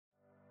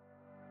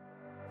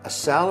A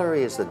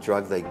salary is the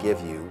drug they give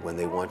you when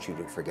they want you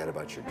to forget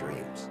about your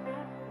dreams.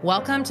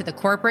 Welcome to the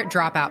Corporate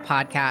Dropout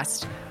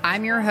Podcast.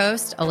 I'm your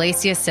host,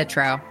 Alessia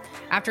Citro.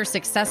 After a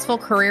successful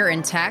career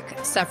in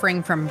tech,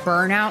 suffering from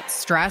burnout,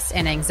 stress,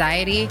 and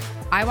anxiety,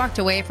 I walked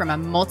away from a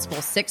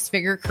multiple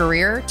six-figure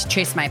career to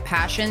chase my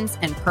passions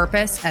and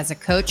purpose as a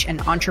coach and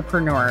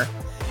entrepreneur.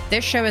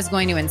 This show is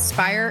going to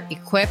inspire,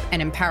 equip,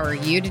 and empower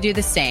you to do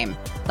the same.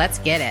 Let's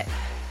get it.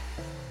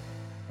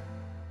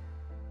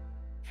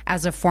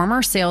 As a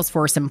former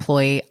Salesforce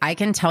employee, I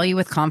can tell you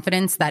with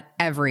confidence that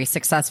every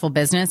successful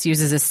business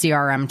uses a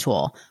CRM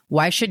tool.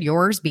 Why should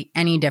yours be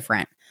any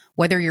different?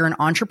 Whether you're an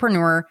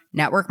entrepreneur,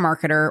 network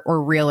marketer,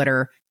 or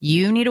realtor,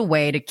 you need a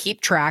way to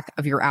keep track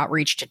of your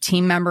outreach to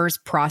team members,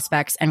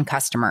 prospects, and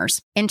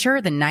customers.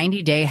 Enter the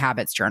 90-Day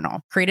Habits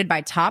Journal. Created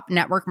by top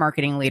network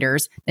marketing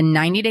leaders, the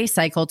 90-Day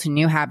Cycle to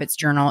New Habits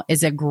Journal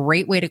is a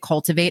great way to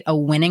cultivate a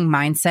winning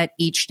mindset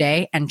each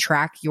day and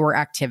track your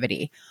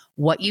activity.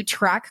 What you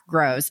track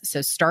grows,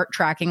 so start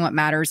tracking what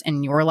matters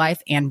in your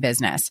life and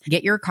business.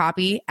 Get your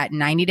copy at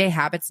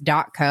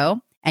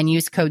 90dayhabits.co and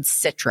use code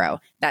CITRO,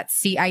 that's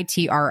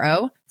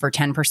CITRO, for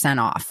 10%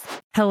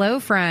 off. Hello,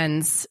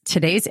 friends.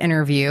 Today's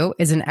interview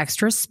is an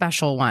extra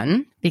special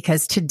one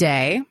because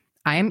today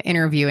I am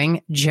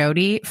interviewing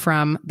Jodie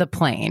from the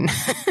plane.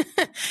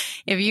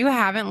 If you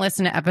haven't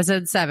listened to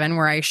episode 7,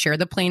 where I share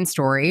the plane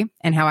story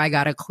and how I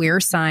got a clear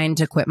sign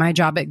to quit my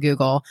job at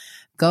Google,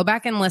 go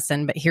back and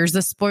listen. But here's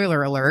the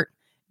spoiler alert.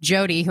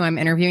 Jodie, who I'm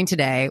interviewing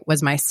today,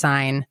 was my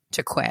sign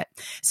to quit.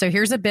 So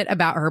here's a bit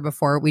about her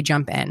before we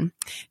jump in.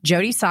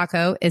 Jodie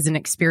Sacco is an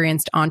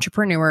experienced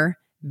entrepreneur,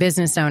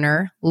 business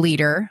owner,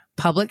 leader,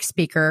 public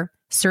speaker,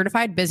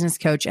 certified business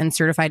coach, and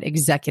certified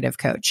executive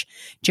coach.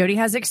 Jodie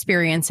has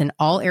experience in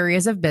all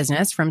areas of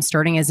business, from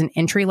starting as an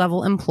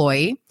entry-level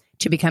employee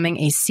to becoming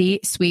a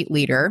C-suite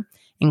leader,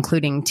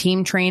 including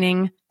team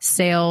training,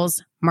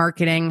 sales,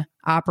 marketing,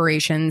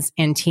 operations,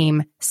 and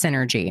team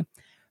synergy.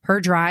 Her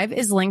drive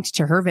is linked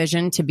to her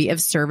vision to be of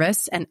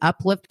service and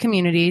uplift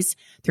communities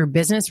through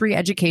business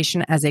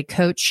re-education as a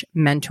coach,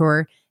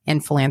 mentor,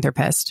 and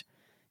philanthropist.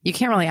 You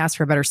can't really ask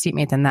for a better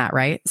seatmate than that,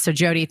 right? So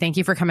Jodie, thank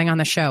you for coming on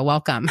the show.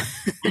 Welcome.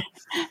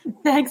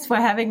 Thanks for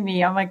having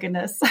me. Oh my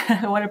goodness.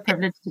 What a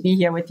privilege to be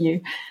here with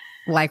you.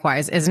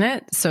 Likewise, isn't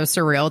it so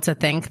surreal to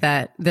think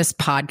that this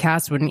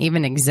podcast wouldn't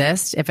even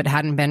exist if it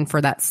hadn't been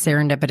for that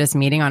serendipitous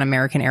meeting on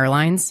American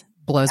Airlines?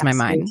 Blows my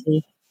mind.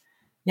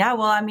 Yeah,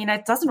 well, I mean,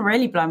 it doesn't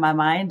really blow my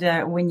mind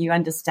when you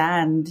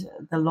understand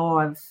the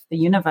law of the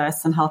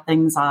universe and how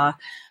things are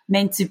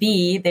meant to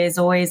be. There's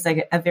always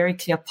a very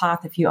clear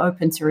path if you're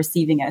open to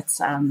receiving it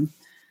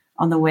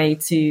on the way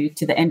to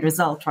the end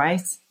result,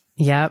 right?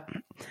 Yep.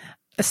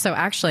 So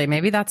actually,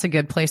 maybe that's a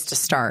good place to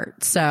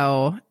start.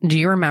 So do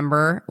you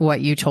remember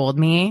what you told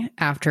me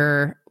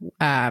after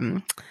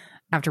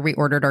we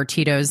ordered our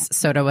Tito's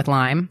soda with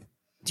lime?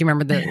 Do you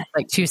remember the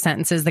 2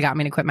 sentences that got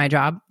me to quit my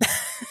job?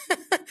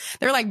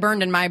 They're like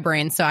burned in my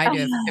brain, so I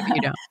do if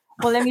you don't.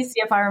 Well, let me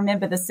see if I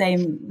remember the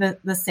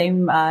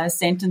same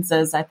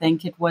sentences. I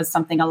think it was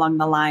something along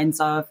the lines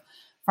of,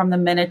 from the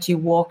minute you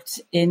walked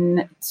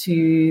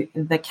into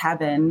the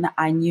cabin,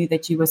 I knew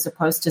that you were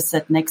supposed to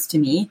sit next to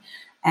me.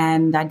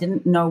 And I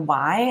didn't know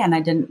why, and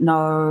I didn't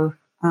know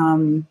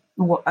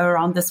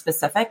around the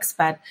specifics,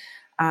 but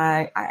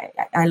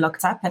I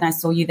looked up and I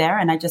saw you there,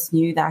 and I just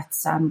knew that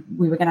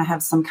we were going to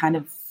have some kind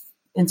of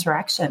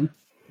interaction.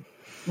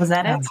 Was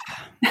that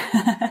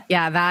it?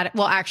 Yeah,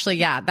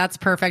 that's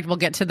perfect. We'll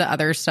get to the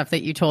other stuff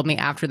that you told me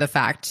after the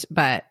fact,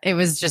 but it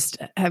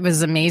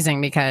was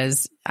amazing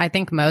because I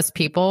think most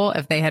people,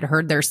 if they had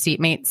heard their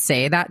seatmate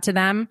say that to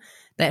them,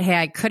 that, hey,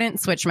 I couldn't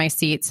switch my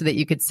seat so that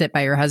you could sit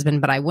by your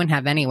husband, but I wouldn't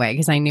have anyway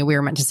because I knew we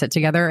were meant to sit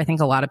together. I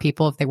think a lot of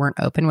people, if they weren't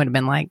open, would have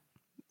been like,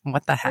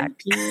 what the heck?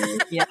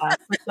 Yeah.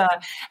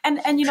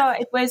 And you know,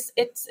 it's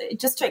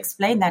just to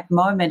explain that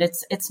moment.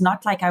 It's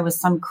not like I was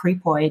some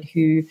creepoid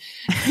who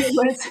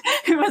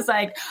was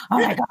like, oh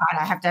my God,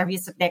 I have to have you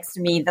sit next to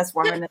me, this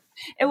woman.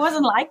 It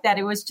wasn't like that.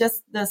 It was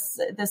just this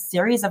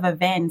series of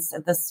events,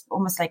 this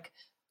almost like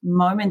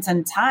moment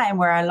in time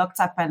where I looked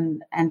up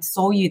and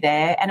saw you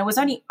there. And it was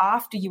only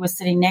after you were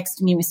sitting next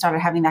to me, we started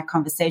having that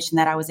conversation,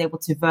 that I was able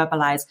to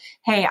verbalize,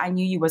 hey, I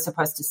knew you were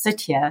supposed to sit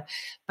here.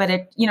 But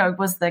it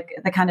was the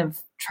kind of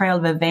trail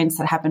of events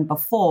that happened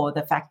before,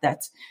 the fact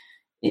that,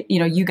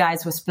 you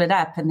guys were split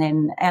up, and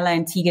then Ella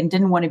and Tegan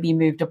didn't want to be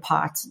moved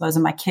apart. Those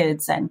are my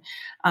kids. And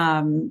so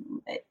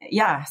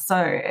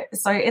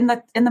in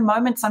the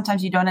moment,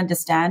 sometimes you don't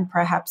understand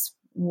perhaps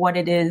what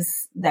it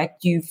is that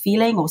you're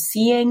feeling or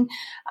seeing.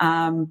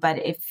 But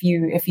if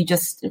you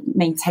just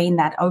maintain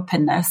that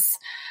openness,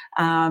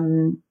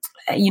 and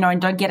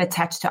don't get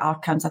attached to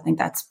outcomes, I think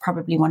that's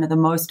probably one of the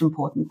most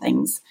important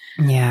things.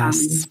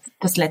 Yes.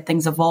 Just let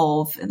things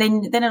evolve.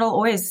 Then it'll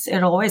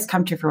always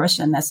come to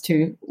fruition as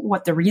to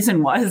what the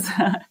reason was.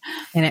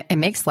 And it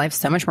makes life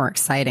so much more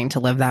exciting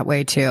to live that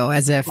way too,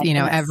 as if,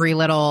 every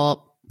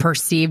little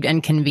perceived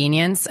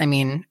inconvenience. I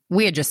mean,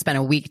 we had just spent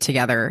a week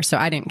together, so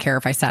I didn't care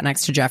if I sat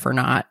next to Jeff or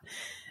not.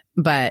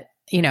 But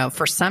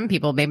for some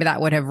people, maybe that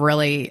would have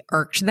really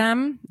irked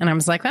them. And I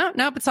was like, well,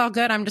 nope, it's all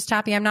good. I'm just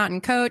happy I'm not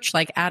in coach,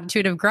 like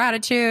attitude of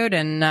gratitude.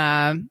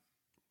 And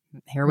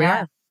here we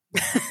are.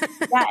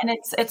 Yeah. And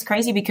it's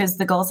crazy because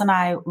the girls and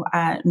I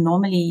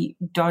normally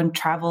don't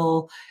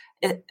travel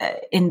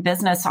in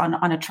business on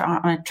a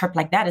trip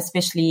like that,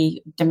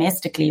 especially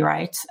domestically,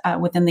 right,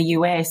 within the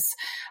US.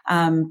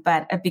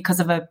 But because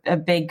of a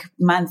big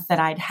month that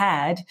I'd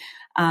had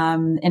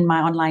in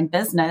my online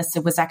business,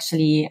 it was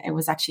actually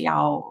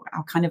our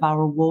kind of our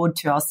reward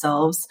to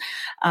ourselves.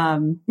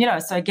 So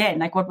again,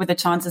 like, what were the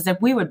chances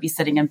that we would be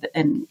sitting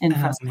in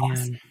first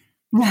class?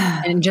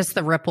 And just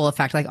the ripple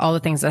effect, like all the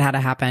things that had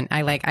to happen.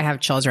 I have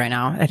chills right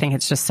now. I think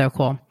it's just so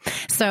cool.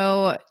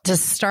 So to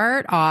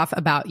start off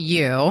about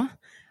you,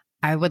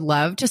 I would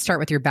love to start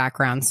with your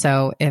background.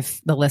 So if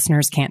the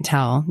listeners can't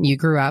tell, you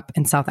grew up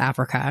in South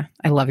Africa.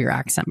 I love your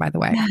accent, by the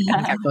way. I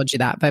think I've told you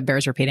that, but it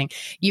bears repeating.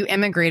 You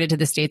immigrated to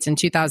the States in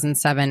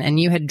 2007 and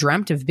you had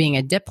dreamt of being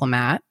a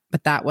diplomat,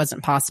 but that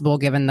wasn't possible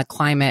given the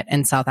climate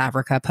in South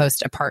Africa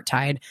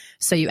post-apartheid.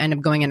 So you end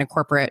up going into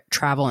corporate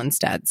travel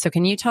instead. So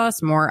can you tell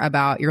us more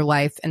about your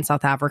life in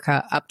South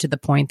Africa up to the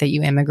point that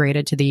you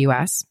immigrated to the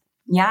US?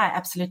 Yeah,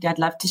 absolutely. I'd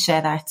love to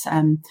share that.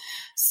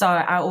 So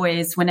I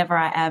always, whenever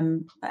I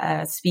am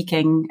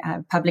speaking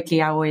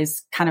publicly, I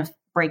always kind of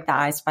break the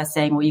ice by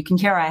saying, well, you can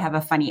hear I have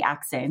a funny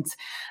accent.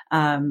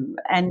 And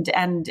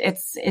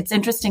it's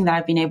interesting that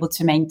I've been able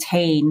to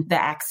maintain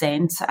the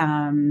accent.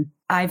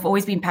 I've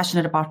always been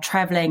passionate about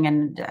traveling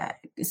and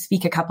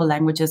speak a couple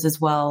languages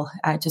as well,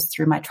 just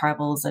through my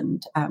travels.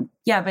 And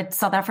but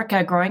South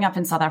Africa, growing up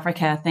in South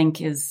Africa, I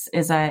think is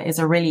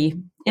a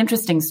really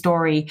interesting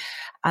story.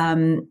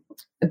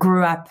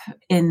 Grew up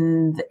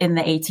in the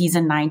 80s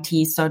and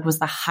 90s, so it was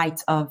the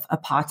height of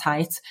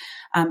apartheid.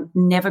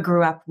 Never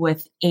grew up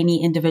with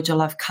any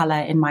individual of color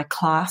in my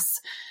class,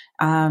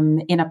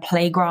 in a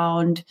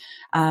playground.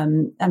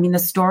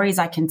 The stories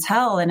I can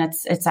tell, and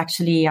it's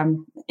actually,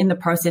 I'm in the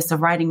process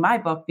of writing my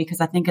book because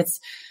I think it's,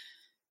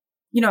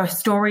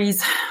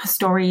 stories,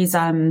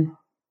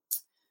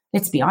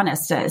 let's be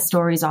honest,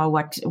 stories are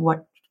what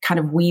kind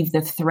of weave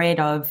the thread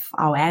of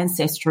our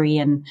ancestry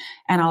and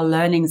our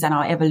learnings and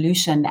our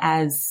evolution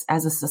as a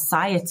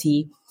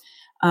society.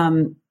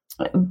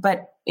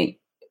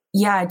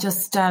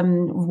 Just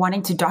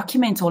wanting to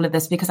document all of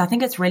this because I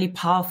think it's really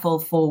powerful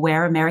for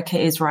where America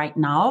is right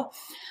now.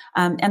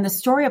 And the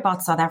story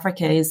about South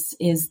Africa is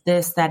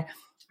this, that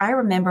I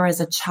remember as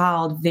a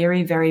child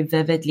very, very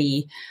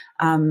vividly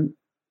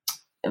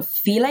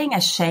feeling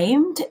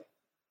ashamed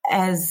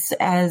as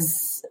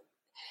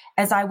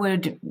I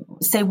would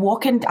say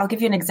walk in. I'll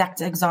give you an exact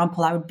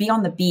example. I would be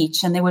on the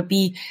beach and there would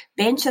be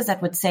benches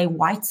that would say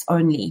whites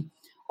only,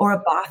 or a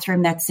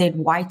bathroom that said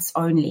whites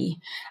only,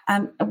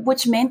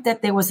 which meant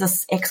that there was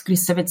this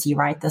exclusivity,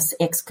 right? This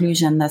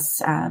exclusion,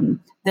 this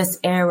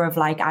air of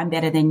like, I'm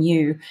better than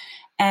you.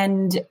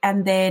 And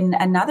then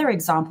another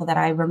example that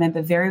I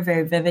remember very,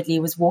 very vividly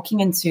was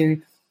walking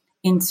into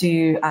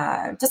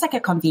just like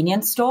a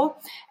convenience store,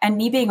 and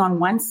me being on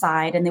one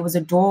side and there was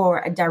a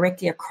door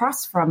directly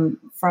across from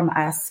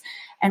us,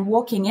 and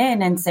walking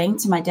in and saying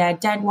to my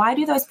dad, why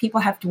do those people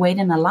have to wait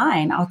in a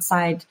line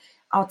outside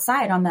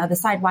on the other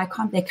side? Why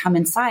can't they come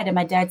inside? And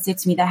my dad said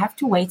to me, they have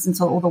to wait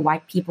until all the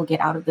white people get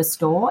out of the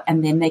store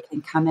and then they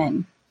can come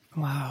in.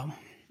 Wow.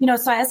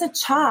 So as a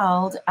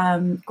child,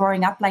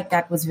 growing up like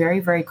that was very,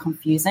 very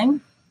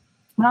confusing.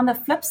 And on the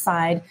flip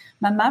side,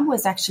 my mum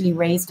was actually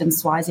raised in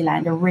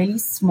Swaziland, a really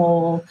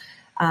small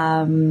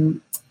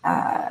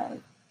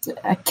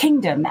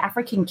kingdom,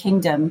 African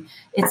kingdom.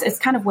 It's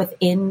kind of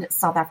within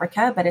South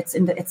Africa, but it's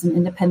an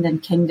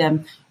independent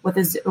kingdom with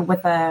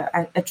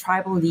a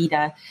tribal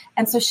leader.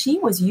 And so she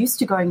was used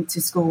to going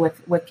to school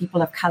with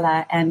people of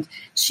color, and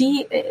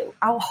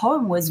our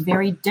home was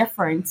very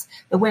different.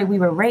 The way we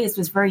were raised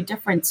was very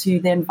different to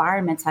the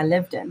environment I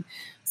lived in.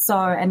 So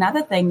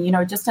another thing,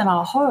 just in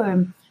our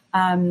home,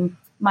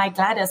 my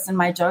Gladys and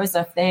my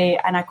Joseph,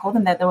 and I call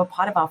them that, they were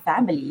part of our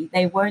family.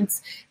 They were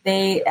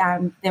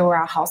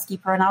our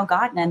housekeeper and our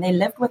gardener, and they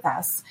lived with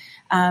us.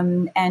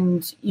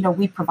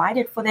 We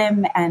provided for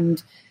them,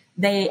 and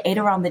they ate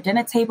around the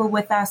dinner table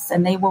with us,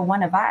 and they were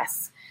one of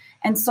us.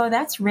 And so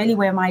that's really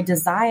where my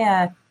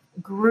desire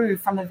grew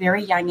from a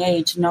very young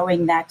age,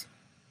 knowing that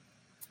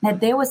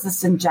there was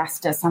this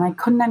injustice and I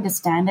couldn't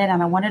understand it,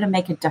 and I wanted to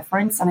make a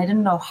difference, and I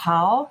didn't know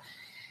how.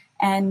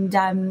 And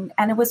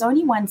it was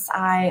only once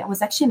I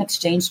was actually an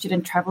exchange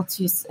student, traveled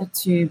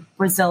to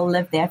Brazil,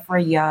 lived there for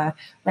a year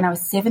when I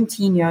was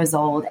 17 years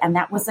old. And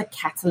that was a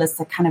catalyst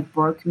that kind of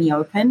broke me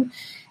open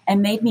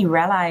and made me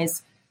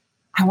realize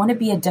I want to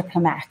be a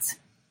diplomat.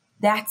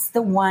 That's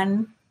the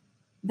one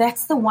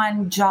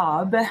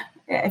job,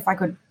 if I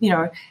could,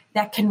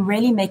 that can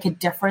really make a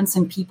difference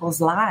in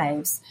people's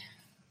lives.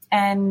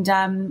 And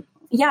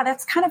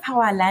that's kind of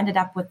how I landed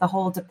up with the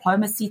whole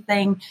diplomacy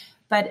thing.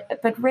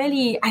 But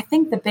really, I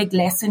think the big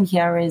lesson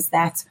here is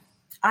that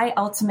I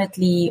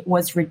ultimately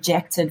was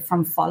rejected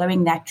from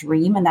following that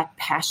dream and that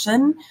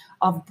passion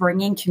of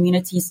bringing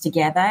communities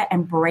together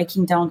and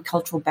breaking down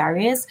cultural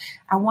barriers.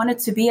 I wanted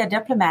to be a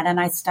diplomat, and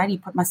I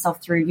put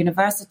myself through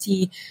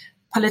university,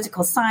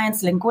 political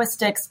science,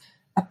 linguistics,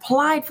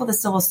 applied for the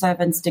civil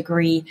servants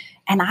degree,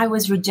 and I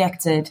was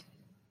rejected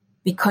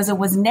because it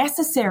was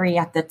necessary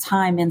at the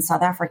time in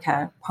South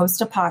Africa,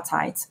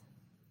 post-apartheid.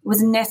 It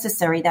was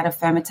necessary that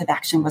affirmative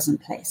action was in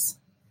place.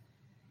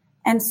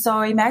 And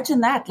so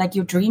imagine that, like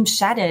your dream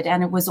shattered,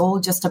 and it was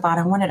all just about,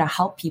 I wanted to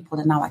help people,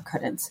 and now I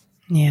couldn't.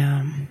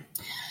 Yeah.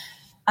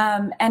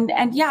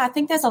 And yeah, I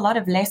think there's a lot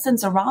of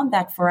lessons around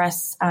that for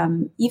us.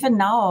 Even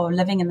now,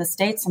 living in the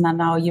States, and I'm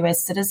now a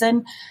US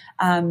citizen,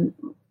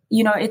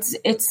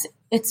 it's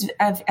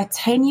a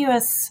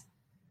tenuous,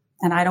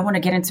 and I don't want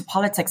to get into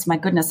politics. My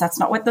goodness, that's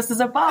not what this is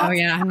about. Oh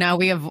yeah, no,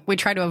 we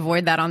try to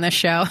avoid that on this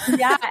show.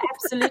 Yeah,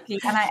 absolutely.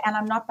 And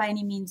I'm not by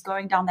any means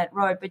going down that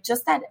road, but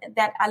just that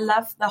I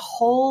love the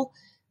whole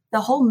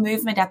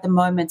movement at the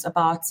moment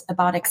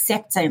about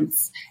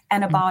acceptance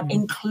and about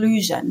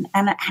inclusion.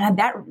 And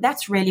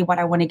that's really what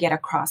I want to get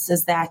across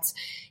is that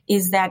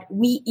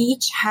we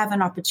each have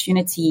an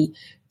opportunity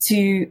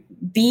to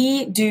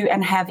be, do,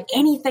 and have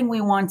anything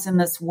we want in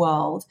this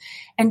world.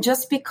 And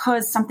just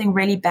because something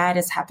really bad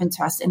has happened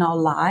to us in our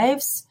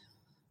lives,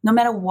 no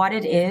matter what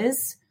it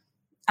is,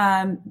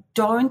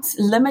 don't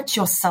limit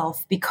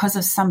yourself because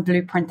of some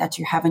blueprint that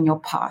you have in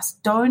your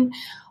past. Don't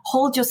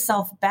hold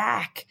yourself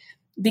back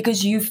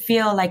because you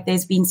feel like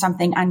there's been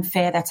something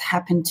unfair that's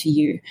happened to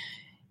you.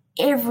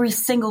 Every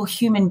single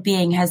human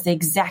being has the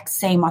exact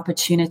same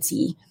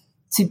opportunity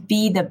to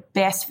be the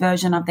best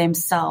version of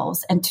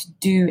themselves and to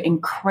do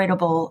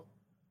incredible,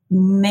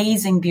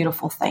 amazing,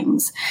 beautiful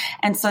things.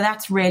 And so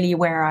that's really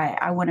where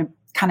I want to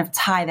kind of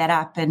tie that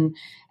up and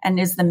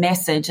is the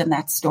message in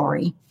that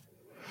story.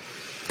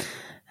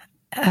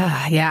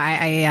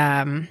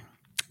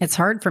 It's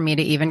hard for me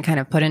to even kind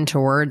of put into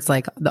words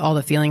like all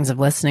the feelings of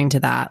listening to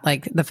that.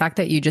 Like the fact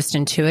that you just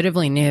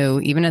intuitively knew,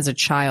 even as a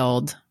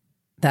child,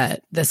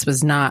 that this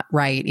was not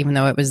right, even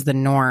though it was the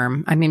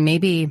norm. I mean,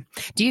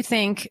 do you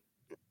think,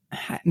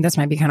 this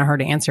might be kind of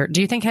hard to answer,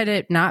 do you think had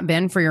it not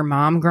been for your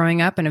mom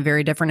growing up in a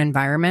very different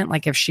environment,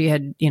 like if she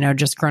had,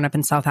 just grown up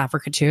in South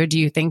Africa too, do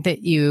you think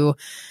that you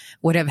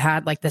would have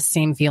had like the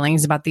same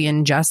feelings about the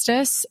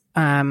injustice?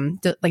 I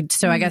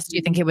guess, do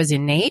you think it was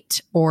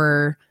innate,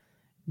 or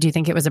do you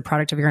think it was a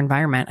product of your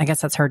environment? I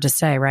guess that's hard to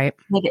say, right?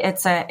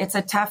 It's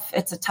a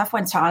tough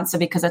one to answer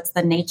because it's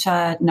the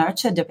nature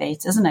nurture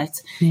debate, isn't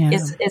it? Yeah.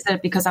 Is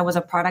it because I was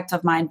a product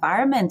of my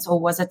environment, or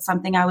was it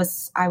something I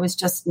was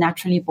just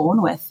naturally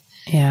born with?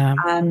 Yeah.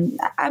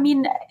 I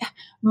mean,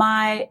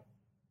 my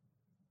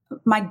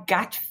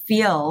gut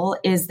feel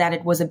is that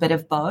it was a bit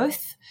of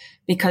both,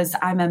 because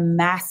I'm a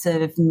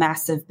massive,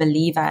 massive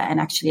believer. And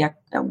actually,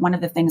 one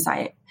of the things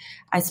I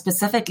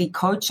specifically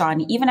coach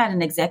on, even at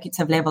an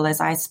executive level,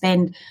 is I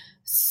spend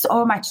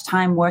so much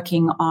time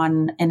working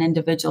on an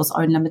individual's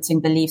own limiting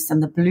beliefs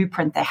and the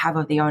blueprint they have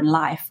of their own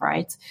life,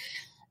 right?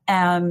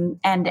 And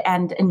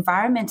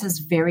environment is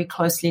very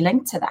closely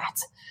linked to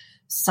that.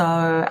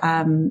 So,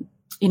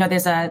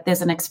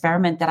 there's an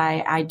experiment that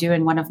I do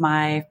in one of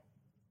my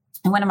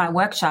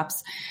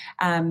workshops,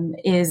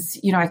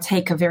 I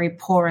take a very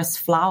porous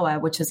flower,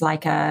 which is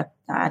like a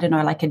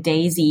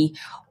daisy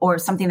or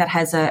something that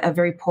has a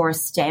very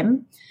porous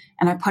stem,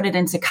 and I put it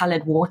into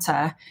colored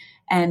water.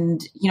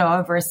 And,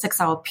 over a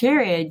 6-hour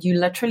period, you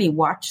literally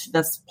watch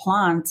this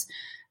plant,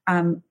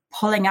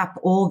 pulling up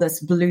all this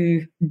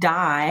blue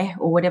dye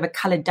or whatever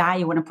colored dye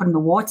you want to put in the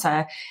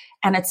water,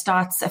 and it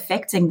starts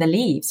affecting the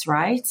leaves,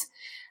 right?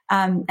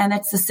 And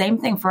it's the same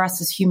thing for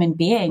us as human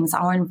beings.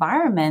 Our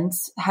environment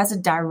has a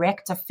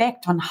direct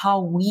effect on how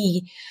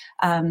we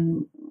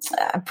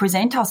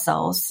present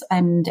ourselves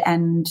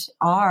and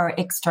are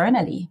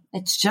externally.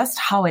 It's just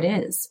how it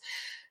is.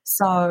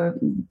 So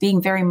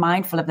being very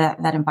mindful of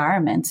that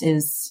environment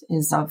is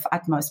of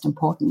utmost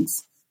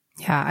importance.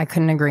 Yeah, I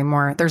couldn't agree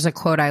more. There's a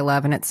quote I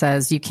love, and it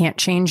says, "You can't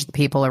change the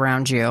people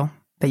around you,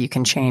 but you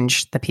can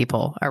change the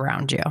people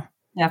around you."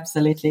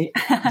 Absolutely.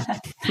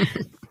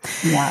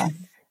 Yeah.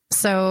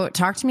 So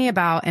talk to me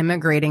about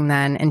immigrating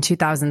then in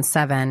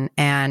 2007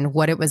 and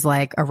what it was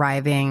like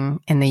arriving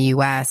in the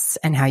US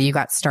and how you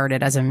got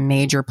started as a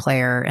major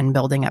player in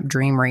building up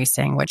dream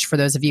racing, which for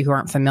those of you who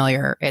aren't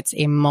familiar, it's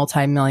a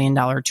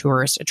multi-million-dollar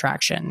tourist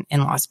attraction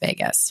in Las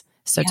Vegas.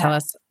 So yeah.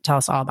 Tell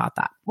us all about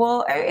that.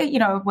 Well,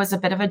 it was a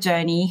bit of a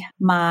journey.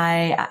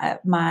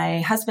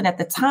 My husband at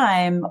the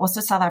time,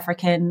 also South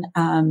African,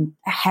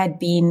 had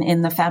been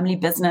in the family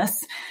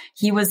business.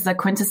 He was the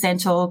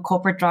quintessential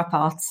corporate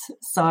dropout.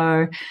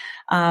 So,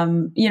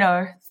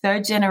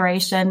 third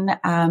generation,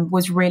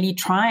 was really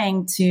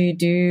trying to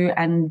do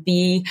and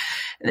be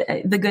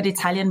the good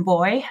Italian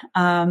boy,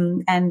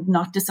 and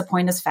not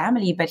disappoint his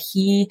family. But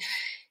he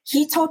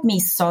taught me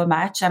so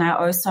much, and I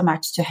owe so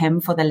much to him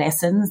for the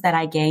lessons that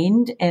I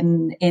gained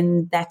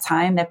in that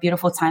time, that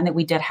beautiful time that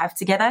we did have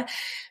together,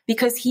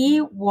 because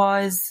he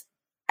was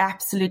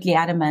absolutely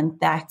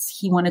adamant that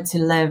he wanted to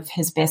live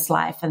his best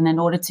life. And in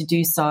order to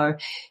do so,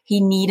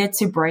 he needed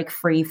to break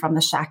free from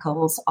the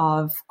shackles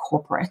of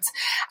corporate.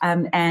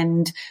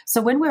 And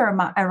so when we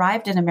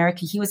arrived in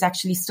America, he was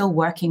actually still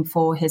working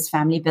for his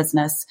family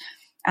business.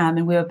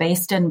 And we were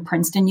based in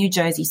Princeton, New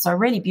Jersey, so a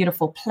really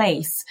beautiful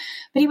place.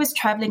 But he was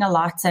traveling a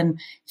lot, and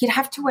he'd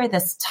have to wear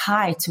this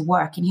tie to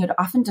work. And he would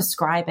often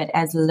describe it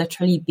as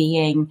literally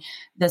being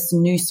this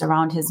noose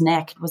around his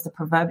neck. It was the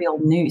proverbial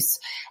noose.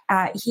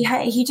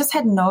 He just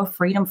had no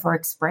freedom for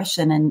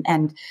expression,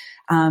 and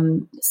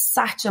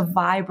such a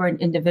vibrant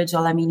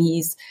individual. I mean,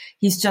 he's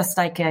just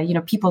like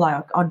people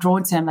are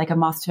drawn to him like a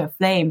moth to a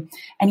flame,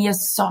 and he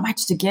has so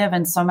much to give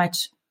and so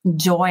much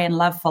joy and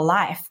love for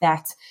life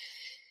that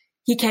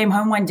he came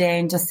home one day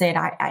and just said,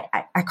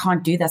 I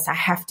can't do this. I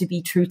have to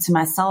be true to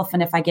myself.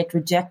 And if I get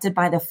rejected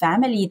by the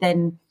family,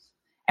 then,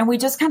 and we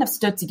just kind of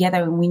stood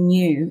together and we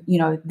knew,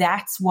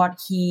 that's what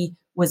he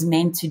was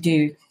meant to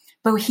do.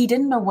 But he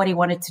didn't know what he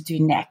wanted to do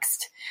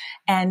next.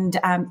 And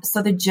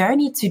so the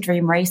journey to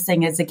dream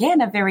racing is,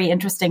 again, a very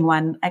interesting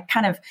one. It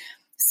kind of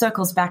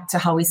circles back to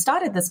how we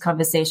started this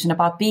conversation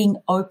about being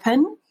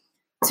open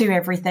to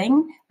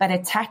everything, but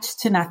attached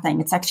to nothing.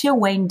 It's actually a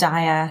Wayne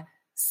Dyer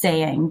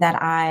saying that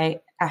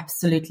I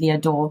absolutely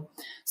adore.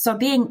 So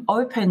being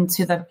open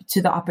to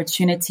the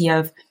opportunity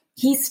of,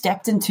 he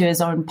stepped into his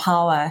own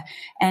power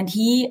and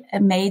he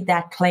made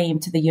that claim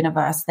to the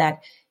universe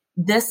that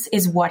this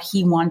is what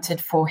he wanted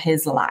for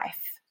his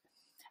life.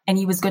 And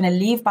he was going to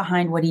leave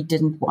behind what he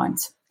didn't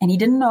want. And he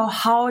didn't know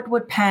how it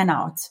would pan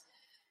out.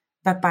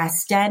 But by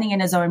standing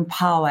in his own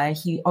power,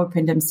 he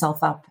opened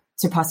himself up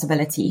to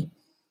possibility.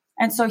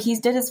 And so he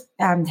did his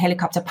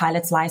helicopter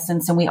pilot's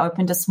license, and we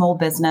opened a small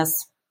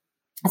business.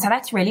 And so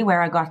that's really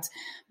where I got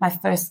my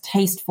first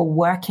taste for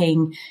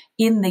working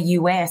in the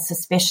US,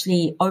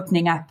 especially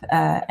opening up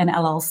an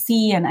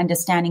LLC and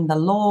understanding the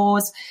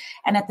laws.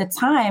 And at the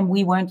time,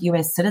 we weren't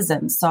US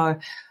citizens. So,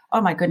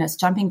 oh my goodness,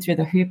 jumping through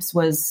the hoops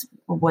was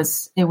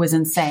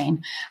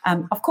insane.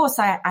 Of course,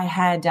 I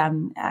had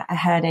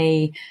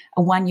a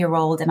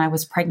 1-year-old, and I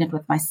was pregnant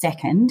with my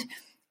second,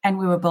 and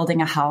we were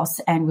building a house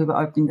and we were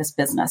opening this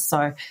business.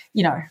 So,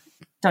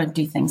 don't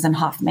do things in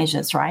half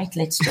measures, right?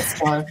 Let's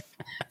just go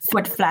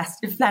foot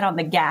flat on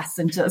the gas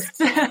and just,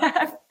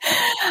 and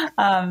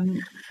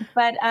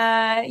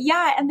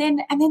then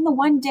the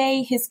one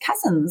day his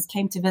cousins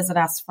came to visit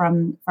us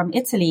from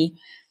Italy,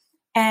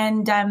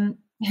 and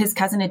his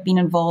cousin had been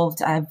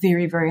involved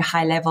very, very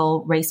high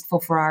level, raced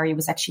for Ferrari,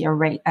 was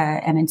actually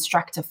an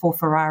instructor for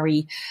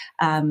Ferrari,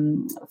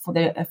 for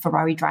the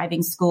Ferrari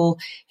driving school.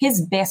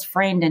 His best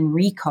friend,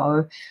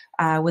 Enrico,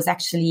 was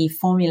actually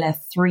Formula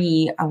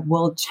 3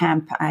 world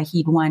champ.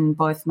 He'd won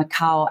both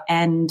Macau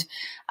and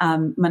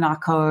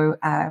Monaco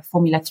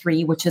Formula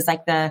 3, which is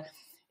like the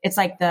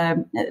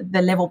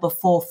level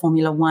before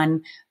Formula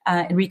 1.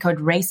 Enrico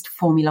had raced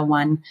Formula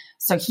 1.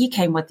 So he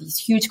came with these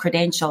huge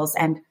credentials.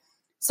 And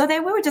so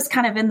we were just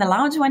kind of in the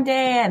lounge one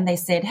day, and they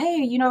said,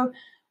 hey,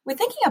 we're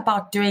thinking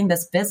about doing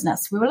this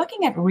business. We were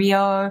looking at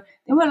Rio,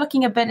 then we were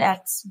looking a bit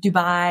at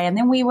Dubai, and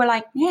then we were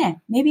like, yeah,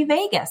 maybe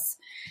Vegas.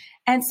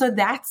 And so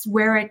that's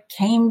where it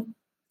came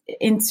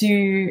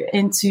into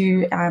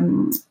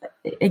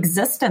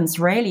existence,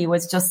 really,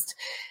 was just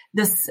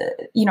this,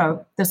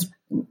 this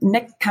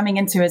Nick coming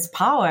into his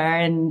power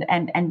and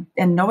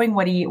knowing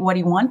what he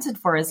wanted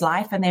for his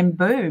life, and then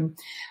boom.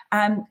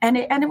 And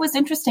it was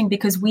interesting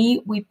because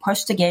we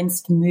pushed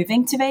against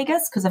moving to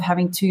Vegas because of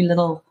having 2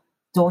 little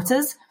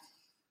daughters.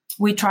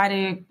 We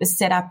tried to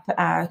set up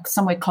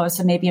somewhere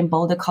closer, maybe in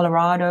Boulder,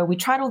 Colorado. We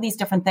tried all these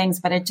different things,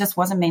 but it just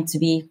wasn't meant to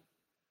be.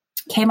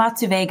 Came out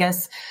to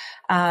Vegas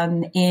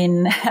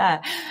in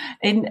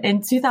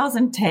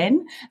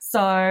 2010.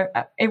 So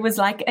it was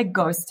like a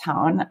ghost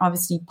town,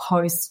 obviously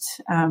post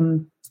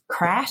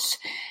crash.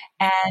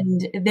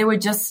 And there were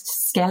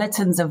just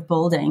skeletons of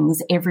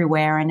buildings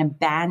everywhere and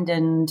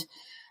abandoned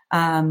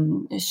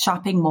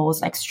shopping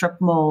malls, like strip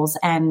malls.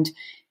 And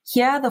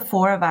here the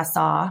 4 of us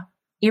are,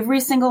 every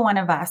single one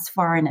of us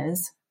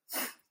foreigners.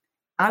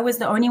 I was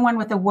the only one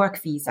with a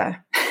work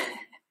visa.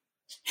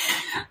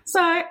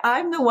 So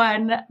I'm the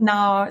one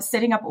now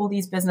setting up all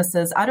these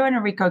businesses. Otto and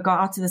Enrico go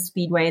out to the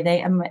Speedway.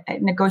 They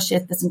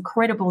negotiate this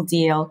incredible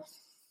deal.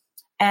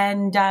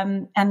 And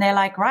they're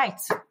like, right,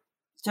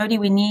 Jodie,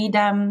 we need,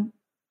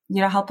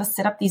 help us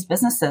set up these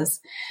businesses.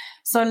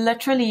 So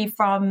literally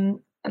from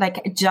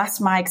like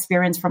just my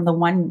experience from the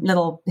one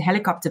little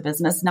helicopter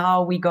business,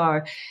 now we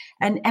go.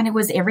 And it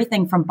was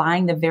everything from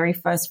buying the very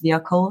first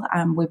vehicle.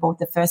 We bought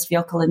the first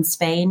vehicle in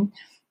Spain,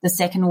 the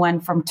second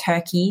one from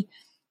Turkey.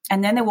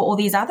 And then there were all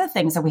these other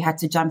things that we had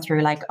to jump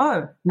through, like,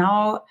 oh,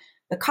 now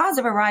the cars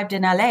have arrived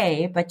in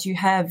LA, but you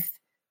have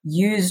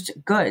used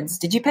goods.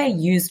 Did you pay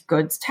used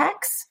goods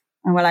tax?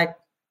 And we're like,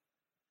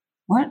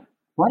 what?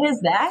 What is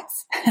that?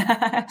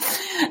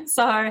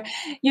 So,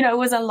 it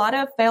was a lot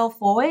of fail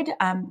forward.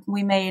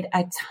 We made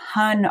a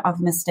ton of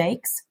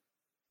mistakes,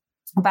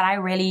 but I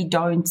really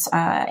don't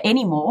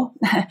anymore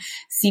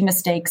see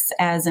mistakes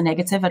as a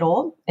negative at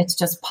all. It's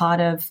just part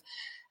of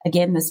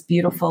again, this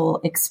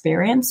beautiful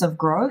experience of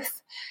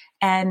growth.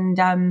 And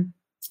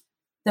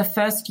the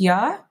first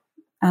year,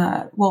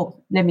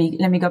 let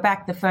me go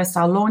back.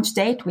 Our launch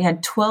date, we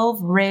had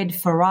 12 red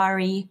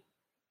Ferrari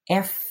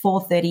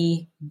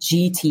F430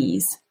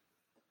 GTs.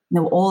 And they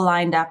were all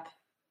lined up.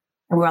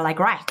 And we were like,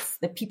 right,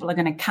 the people are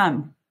going to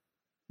come.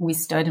 We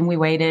stood and we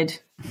waited.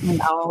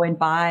 An hour went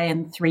by,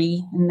 and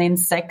 3, and then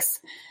 6.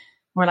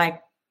 We're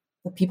like,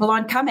 the people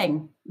aren't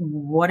coming.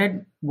 What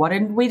did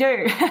we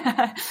do?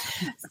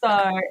 So,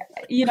 I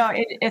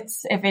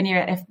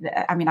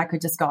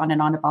could just go on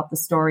and on about the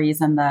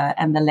stories and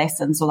the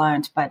lessons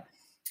learned, but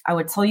I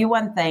would tell you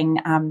one thing,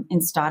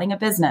 in starting a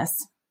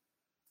business,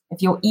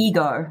 if your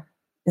ego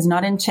is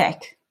not in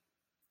check,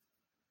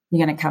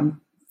 you're going to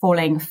come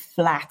falling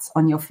flat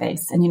on your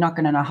face, and you're not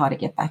going to know how to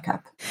get back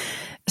up.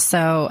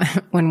 So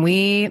when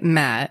we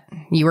met,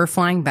 you were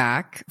flying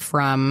back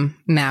from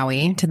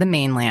Maui to the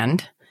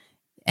mainland,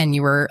 and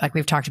you were, like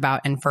we've talked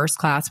about, in first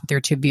class with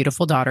your 2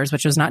 beautiful daughters,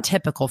 which was not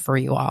typical for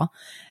you all.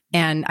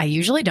 And I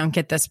usually don't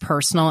get this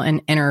personal in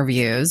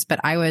interviews,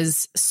 but I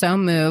was so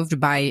moved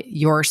by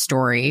your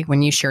story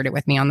when you shared it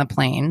with me on the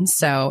plane.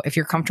 So if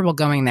you're comfortable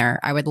going there,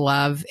 I would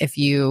love if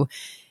you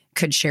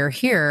could share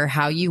here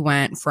how you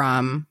went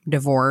from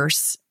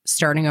divorce,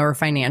 starting over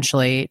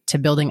financially, to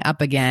building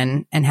up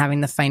again and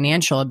having the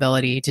financial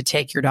ability to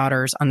take your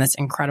daughters on this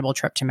incredible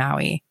trip to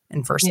Maui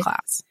in first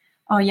class.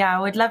 Oh, yeah,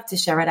 I would love to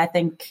share it. I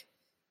think,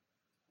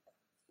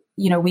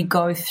 we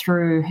go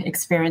through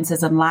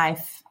experiences in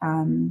life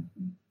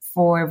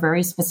for a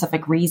very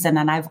specific reason.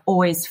 And I've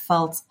always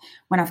felt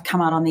when I've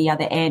come out on the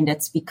other end,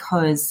 it's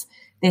because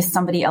there's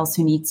somebody else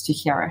who needs to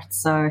hear it.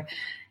 So,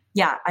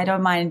 yeah, I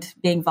don't mind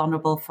being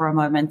vulnerable for a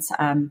moment.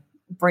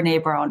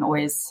 Brene Brown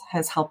always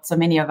has helped so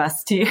many of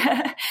us to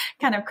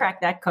kind of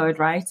crack that code,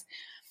 right?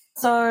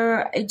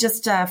 So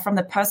just from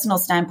the personal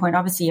standpoint,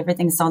 obviously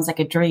everything sounds like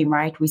a dream,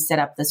 right? We set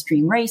up this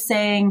dream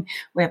racing.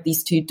 We have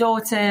these 2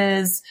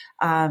 daughters.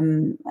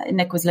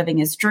 Nick was living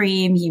his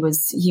dream. He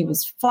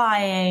was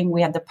flying.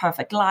 We had the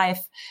perfect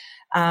life.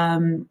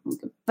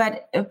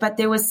 But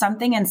there was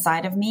something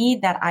inside of me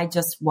that I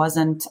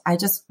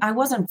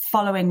wasn't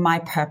following my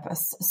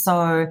purpose.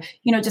 So,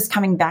 just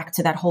coming back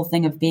to that whole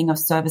thing of being of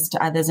service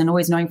to others and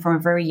always knowing from a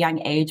very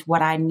young age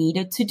what I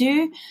needed to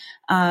do.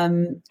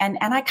 And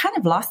I kind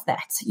of lost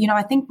that.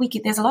 I think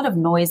there's a lot of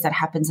noise that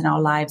happens in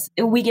our lives.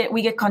 We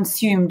get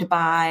consumed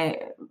by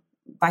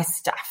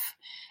stuff.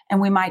 And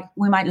we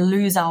might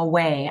lose our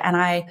way. And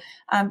I,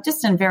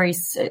 just in very,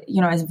 as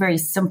a very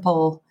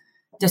simple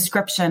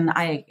description,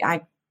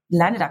 I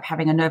landed up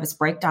having a nervous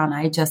breakdown.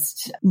 I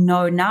just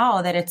know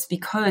now that it's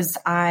because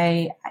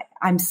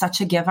I'm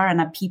such a giver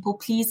and a people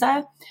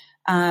pleaser.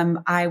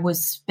 I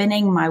was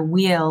spinning my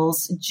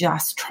wheels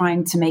just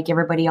trying to make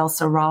everybody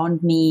else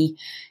around me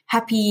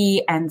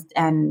happy and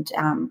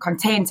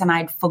content. And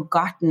I'd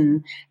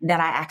forgotten that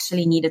I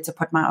actually needed to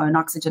put my own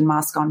oxygen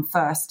mask on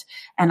first.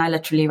 And I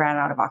literally ran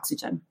out of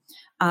oxygen.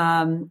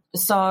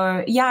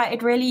 So yeah,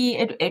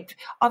 it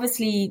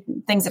obviously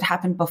things that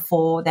happened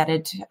before that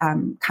had,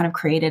 kind of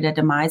created a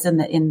demise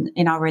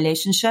in our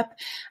relationship.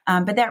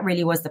 But that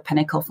really was the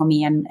pinnacle for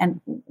me.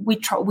 And we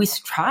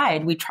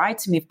tried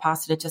to move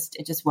past it.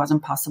 It just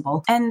wasn't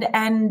possible. And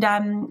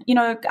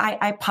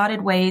I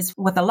parted ways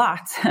with a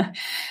lot,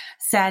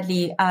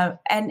 sadly,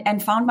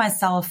 and found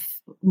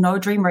myself no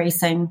dream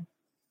racing,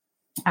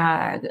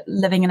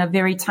 living in a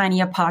very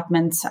tiny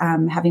apartment,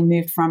 having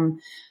moved from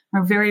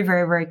a very,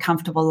 very, very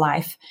comfortable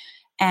life.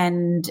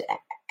 And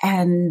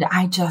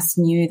I just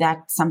knew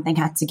that something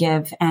had to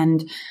give.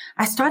 And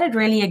I started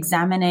really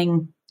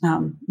examining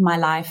my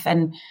life.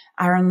 And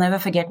I'll never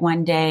forget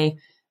one day,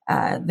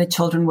 the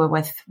children were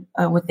with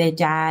their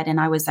dad, and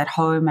I was at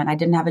home, and I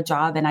didn't have a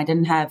job, and I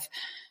didn't have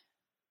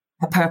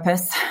a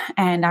purpose.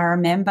 And I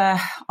remember,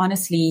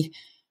 honestly,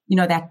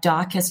 that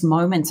darkest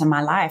moment in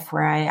my life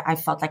where I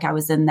felt like I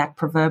was in that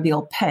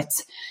proverbial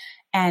pit.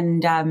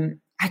 And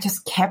I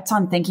just kept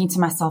on thinking to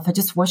myself, I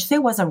just wish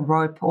there was a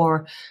rope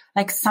or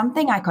like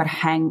something I could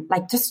hang,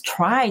 like just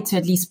try to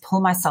at least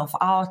pull myself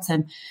out.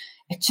 And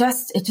it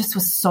just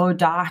was so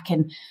dark.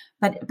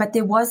 But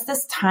there was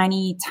this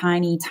tiny,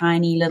 tiny,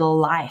 tiny little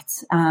light.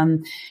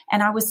 And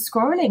I was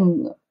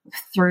scrolling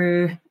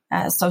through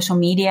social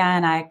media,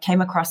 and I came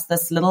across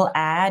this little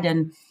ad,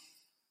 and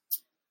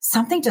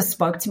something just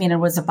spoke to me, and it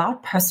was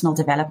about personal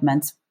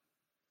development.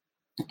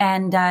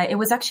 And it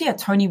was actually a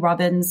Tony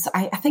Robbins,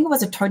 I think it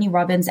was a Tony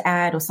Robbins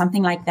ad or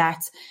something like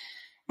that.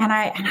 And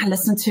I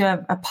listened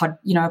to a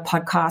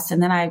podcast,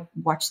 and then I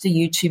watched the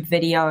YouTube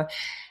video,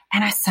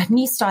 and I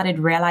suddenly started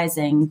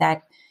realizing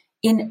that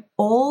in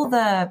all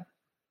the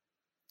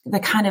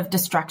kind of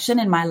destruction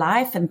in my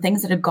life and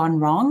things that had gone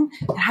wrong,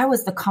 that I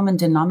was the common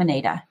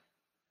denominator.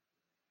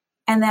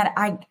 And that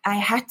I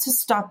had to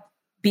stop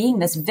being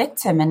this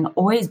victim and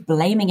always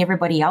blaming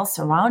everybody else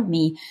around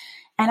me,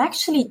 and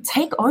actually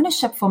take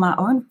ownership for my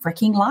own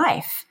freaking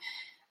life.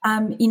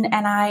 And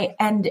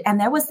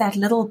there was that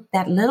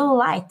little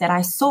light that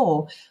I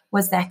saw,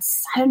 was that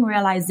sudden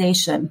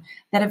realization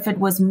that if it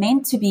was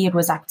meant to be, it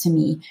was up to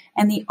me.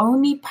 And the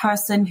only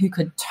person who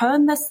could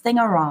turn this thing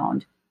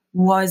around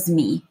was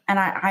me. And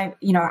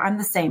I'm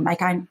the same.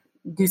 Like, I'm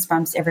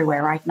goosebumps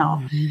everywhere right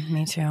now. Mm-hmm,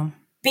 me too.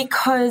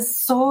 Because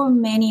so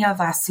many of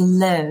us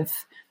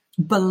live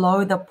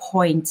below the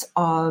point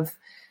of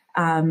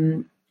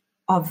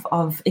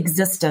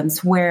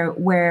existence,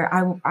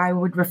 where I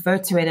would refer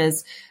to it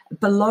as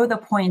below the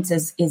point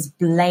is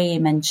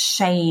blame and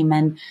shame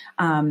and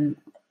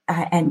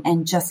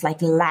just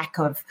like lack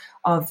of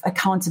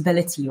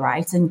accountability,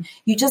 right? And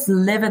you just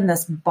live in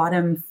this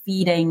bottom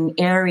feeding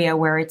area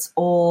where it's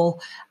all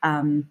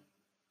in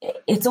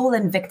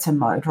victim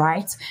mode,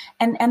 right?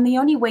 And the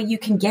only way you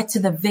can get to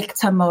the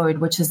victim mode,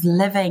 which is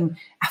living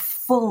a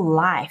full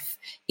life,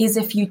 is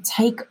if you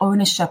take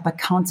ownership,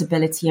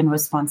 accountability, and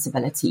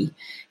responsibility.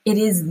 It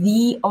is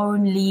the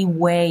only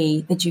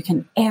way that you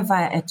can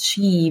ever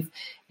achieve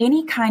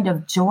any kind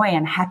of joy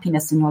and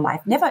happiness in your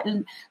life, never,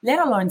 let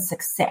alone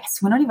success.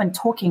 We're not even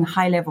talking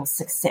high level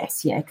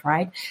success yet,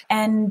 right?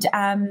 And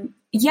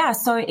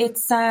so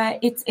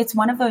it's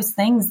one of those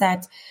things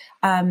that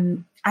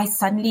I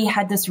suddenly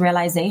had this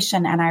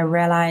realization, and I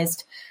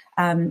realized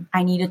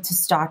I needed to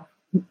start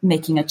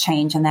making a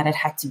change, and that it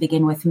had to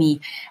begin with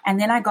me. And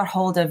then I got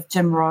hold of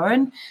Jim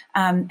Rohn,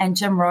 and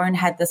Jim Rohn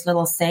had this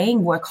little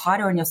saying, work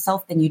harder on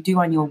yourself than you do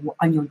on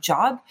your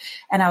job.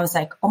 And I was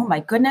like, oh my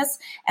goodness.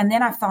 And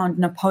then I found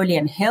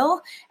Napoleon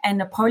Hill, and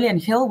Napoleon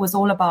Hill was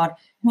all about,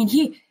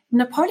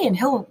 Napoleon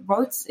Hill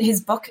wrote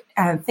his book,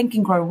 Think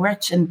and Grow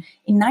Rich in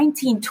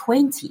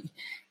 1920.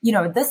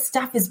 This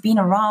stuff has been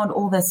around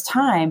all this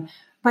time.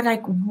 But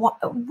like,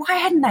 why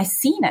hadn't I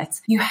seen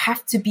it? You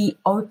have to be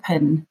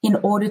open in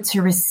order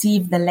to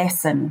receive the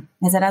lesson.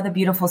 There's that other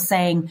beautiful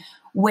saying,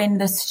 when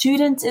the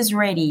student is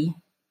ready,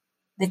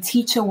 the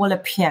teacher will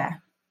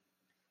appear.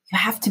 You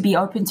have to be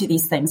open to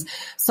these things.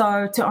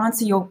 So to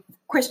answer your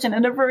question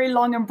in a very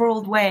long and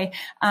broad way,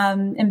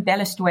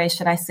 embellished way,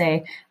 should I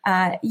say?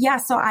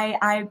 So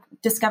I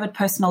discovered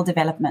personal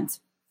development,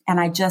 and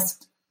I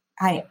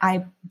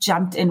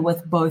jumped in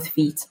with both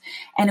feet,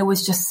 and it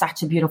was just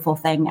such a beautiful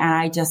thing.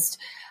 And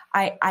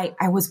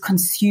I was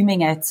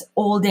consuming it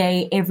all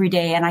day, every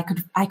day. And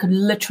I could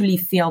literally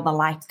feel the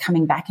light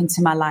coming back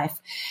into my life.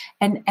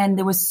 And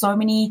there was so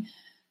many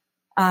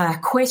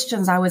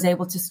questions I was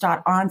able to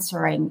start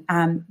answering,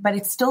 but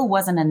it still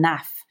wasn't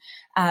enough.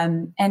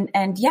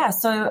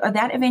 So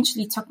that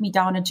eventually took me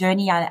down a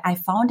journey. I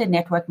found a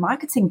network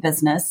marketing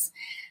business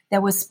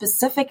that was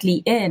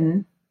specifically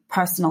in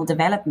personal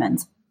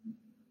development.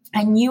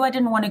 I knew I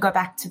didn't want to go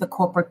back to the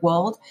corporate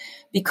world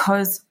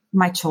because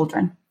my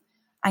children.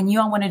 I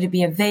knew I wanted to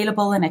be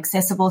available and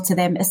accessible to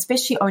them,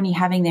 especially only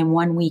having them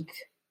 1 week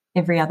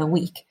every other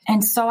week.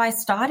 And so I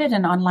started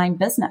an online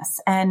business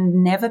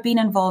and never been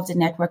involved in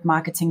network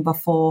marketing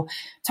before.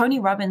 Tony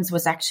Robbins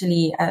was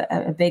actually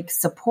a big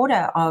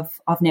supporter of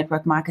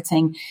network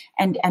marketing.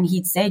 And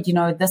he'd said,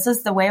 this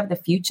is the way of the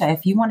future.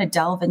 If you want to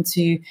delve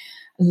into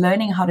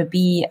learning how to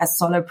be a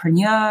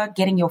solopreneur,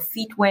 getting your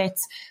feet wet,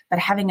 but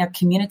having a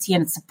community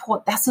and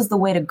support, this is the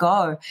way to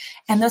go.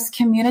 And this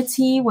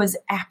community was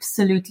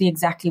absolutely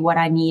exactly what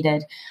I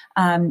needed.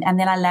 And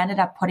then I landed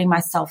up putting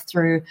myself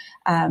through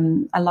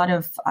a lot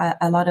of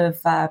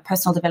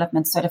personal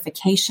development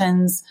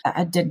certifications.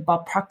 I did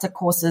Bob Proctor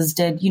courses,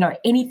 did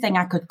anything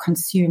I could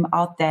consume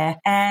out there.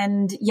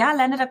 And I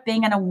landed up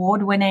being an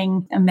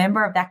award-winning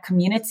member of that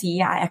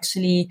community. I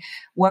actually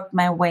worked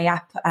my way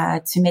up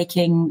to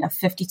making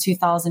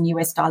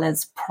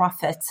 $52,000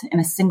 profit in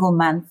a single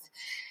month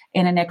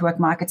in a network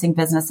marketing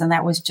business, and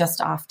that was just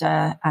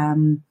after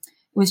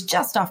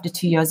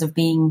 2 years of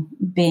being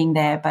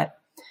there. But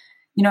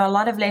a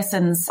lot of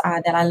lessons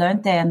that I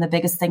learned there, and the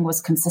biggest thing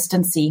was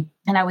consistency.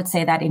 And I would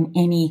say that in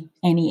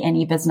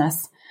any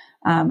business,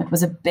 it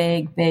was a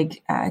big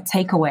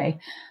takeaway.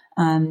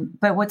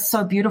 But what's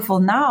so beautiful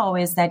now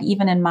is that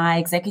even in my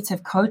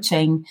executive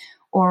coaching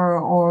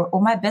or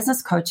my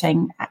business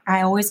coaching,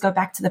 I always go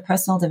back to the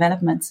personal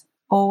development.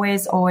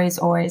 Always.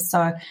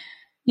 So,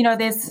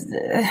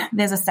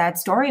 there's a sad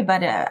story,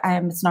 but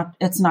it's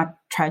not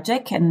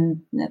tragic,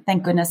 and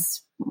thank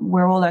goodness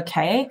we're all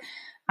okay.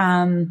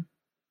 And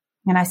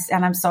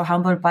I'm so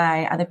humbled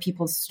by other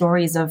people's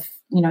stories of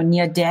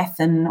near death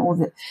and all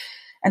that.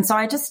 And so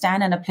I just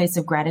stand in a place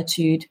of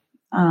gratitude,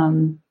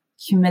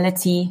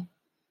 humility,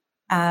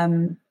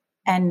 and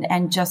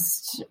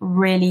just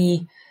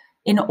really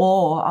in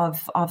awe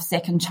of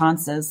second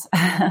chances.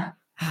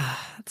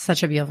 It's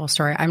such a beautiful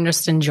story. I'm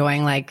just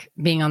enjoying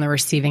being on the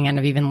receiving end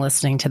of even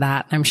listening to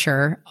that. I'm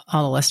sure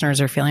all the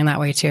listeners are feeling that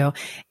way too.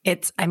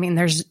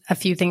 There's a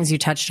few things you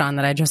touched on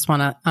that I just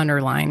want to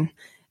underline.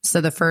 So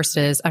the first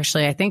is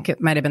actually, I think it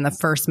might have been the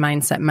first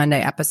Mindset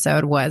Monday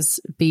episode, was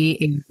be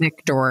a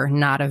victor,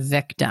 not a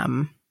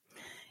victim.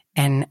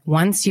 And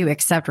once you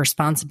accept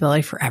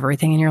responsibility for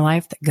everything in your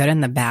life, the good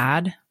and the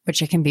bad,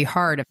 which it can be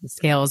hard if the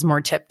scale is more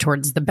tipped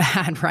towards the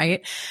bad,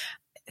 right?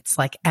 it's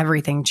like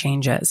everything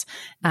changes.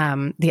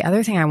 The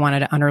other thing I wanted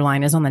to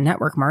underline is on the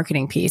network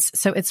marketing piece.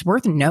 So it's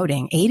worth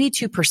noting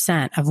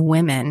 82% of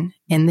women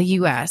in the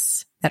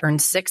US that earn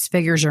 6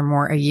 figures or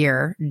more a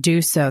year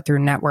do so through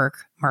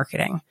network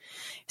marketing.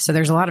 So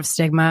there's a lot of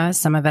stigma.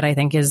 Some of it I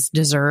think is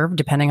deserved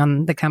depending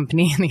on the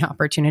company and the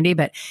opportunity,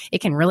 but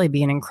it can really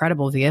be an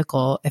incredible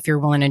vehicle if you're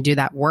willing to do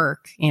that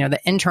work, the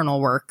internal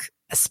work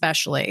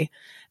especially,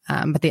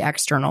 but the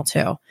external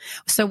too.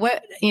 So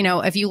what,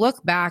 if you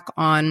look back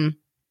on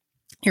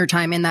your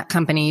time in that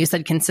company, you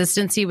said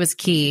consistency was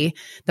key,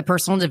 the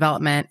personal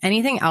development,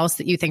 anything else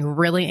that you think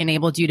really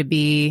enabled you to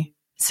be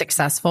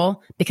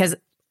successful? Because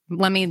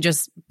let me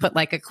just put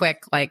like a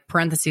quick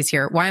parentheses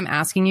here. Why I'm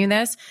asking you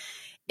this,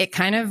 it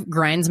kind of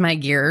grinds my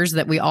gears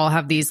that we all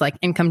have these like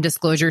income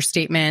disclosure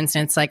statements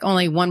and it's like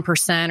only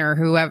 1% or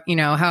whoever,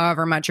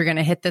 however much you're going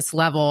to hit this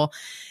level.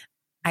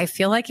 I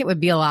feel like it would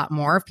be a lot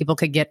more if people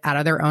could get out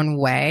of their own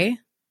way.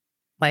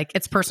 Like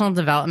it's personal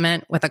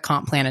development with a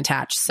comp plan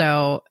attached.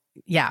 So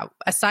yeah,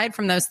 aside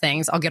from those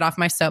things, I'll get off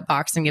my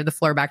soapbox and give the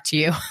floor back to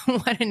you.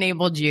 What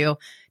enabled you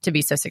to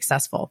be so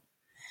successful?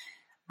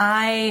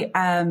 I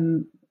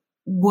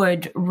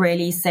would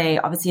really say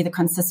obviously the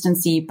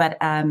consistency, but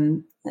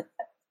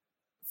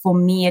for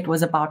me, it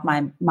was about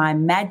my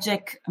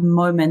magic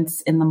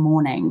moments in the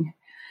morning.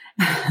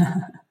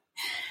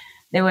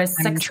 There were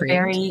 6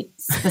 very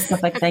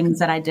specific things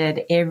that I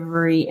did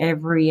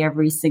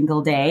every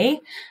single day.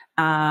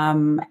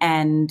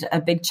 And a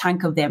big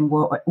chunk of them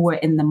were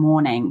in the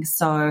morning.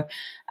 So,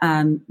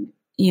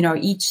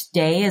 each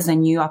day is a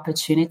new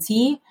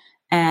opportunity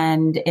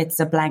and it's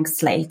a blank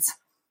slate.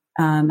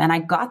 And I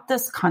got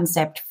this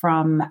concept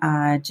from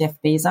Jeff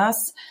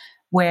Bezos,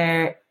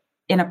 where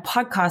in a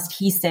podcast,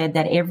 he said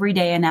that every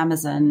day in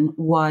Amazon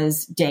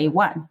was day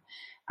one.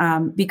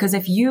 Because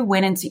if you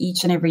went into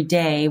each and every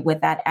day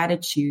with that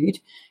attitude,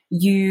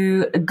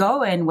 you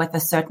go in with a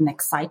certain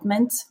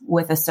excitement,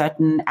 with a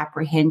certain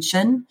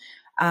apprehension,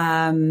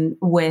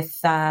 there's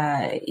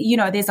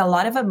a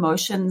lot of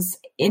emotions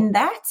in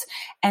that.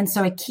 And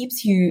so it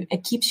keeps you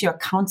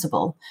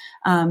accountable,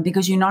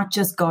 because you're not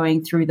just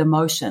going through the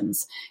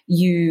motions.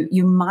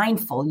 You're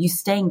mindful, you're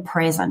staying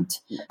present.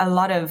 A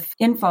lot of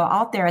info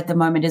out there at the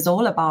moment is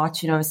all about,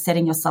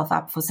 setting yourself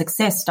up for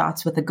success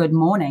starts with a good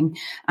morning.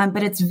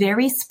 But it's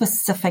very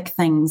specific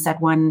things that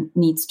one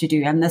needs to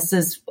do. And this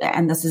is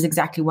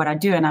exactly what I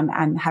do. And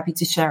I'm happy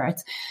to share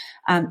it.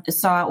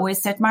 So I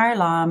always set my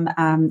alarm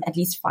at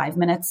least 5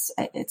 minutes.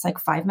 It's like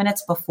 5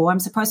 minutes before I'm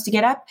supposed to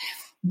get up.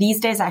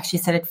 These days I actually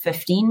set it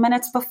 15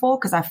 minutes before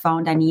because I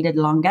found I needed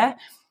longer.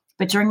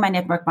 But during my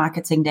network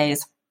marketing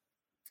days,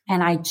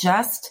 and I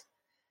just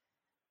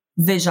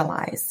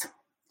visualize.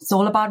 It's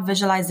all about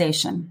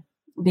visualization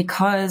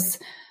because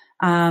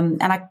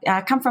and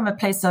I come from a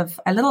place of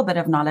a little bit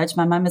of knowledge.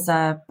 My mom is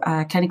a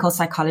clinical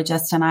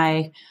psychologist, and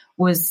I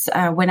was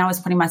when I was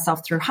putting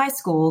myself through high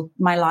school,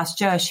 my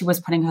last year, she was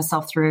putting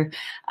herself through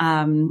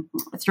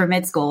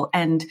med school,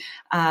 and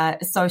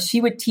so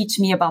she would teach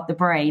me about the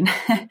brain.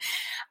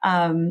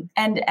 And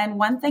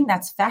one thing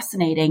that's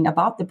fascinating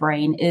about the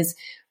brain is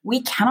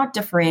we cannot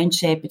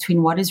differentiate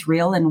between what is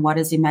real and what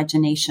is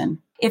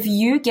imagination. If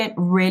you get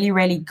really,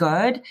 really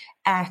good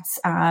at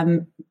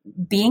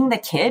being the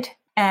kid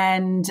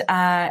and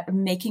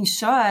making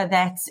sure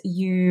that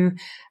you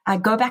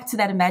go back to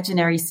that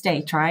imaginary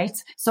state, right?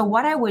 So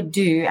what I would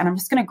do, and I'm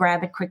just going to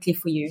grab it quickly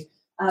for you.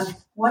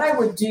 What I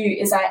would do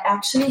is I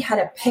actually had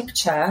a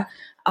picture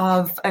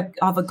of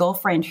a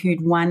girlfriend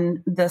who'd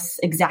won this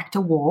exact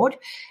award,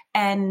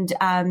 and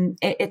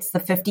it's the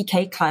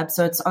 50K club,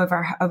 so it's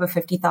over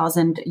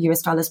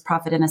 $50,000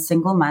 profit in a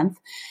single month.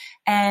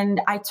 And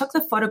I took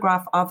the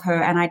photograph of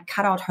her and I'd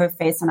cut out her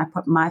face and I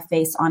put my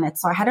face on it.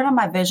 So I had it on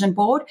my vision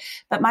board,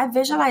 but my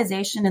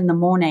visualization in the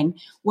morning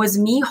was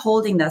me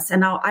holding this.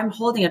 And now I'm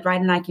holding it, right?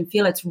 And I can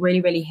feel it's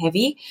really, really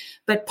heavy.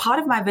 But part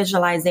of my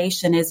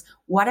visualization is,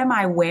 what am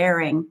I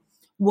wearing?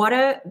 What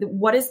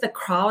is the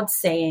crowd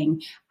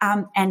saying?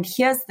 And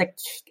here's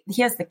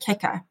the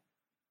kicker.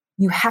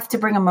 You have to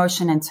bring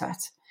emotion into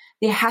it.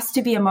 There has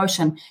to be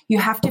emotion. You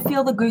have to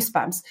feel the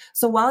goosebumps.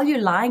 So while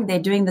you're lying there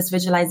doing this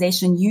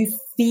visualization, you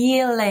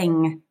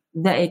feeling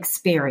the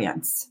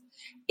experience.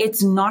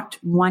 It's not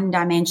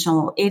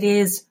one-dimensional. It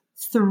is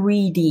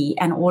 3D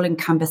and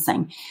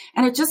all-encompassing.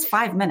 And it's just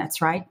 5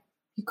 minutes, right?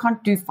 You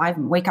can't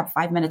wake up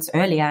 5 minutes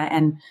earlier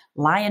and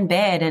lie in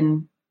bed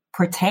and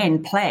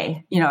pretend,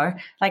 play,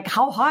 like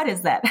how hard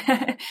is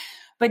that?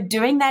 But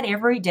doing that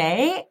every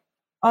day,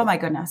 oh my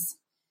goodness.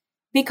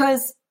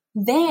 Because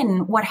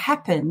then what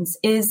happens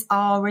is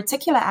our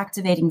reticular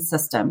activating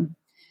system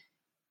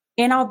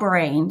in our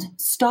brain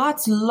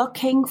starts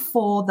looking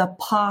for the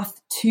path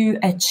to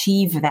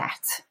achieve that.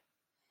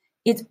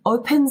 It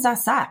opens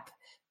us up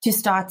to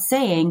start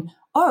saying,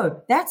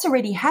 oh, that's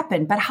already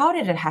happened, but how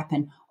did it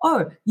happen?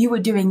 Oh, you were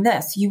doing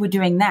this, you were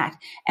doing that.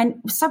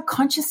 And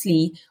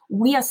subconsciously,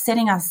 we are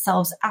setting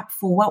ourselves up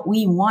for what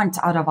we want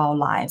out of our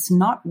lives,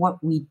 not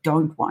what we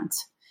don't want.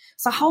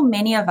 So how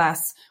many of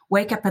us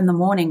wake up in the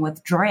morning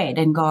with dread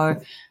and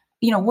go,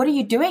 what are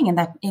you doing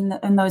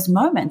in those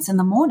moments in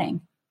the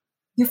morning?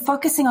 you're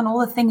focusing on all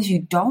the things you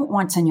don't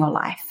want in your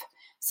life.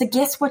 So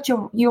guess what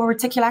your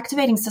reticular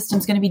activating system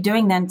is going to be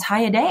doing the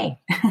entire day?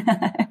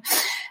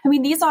 I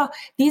mean, these are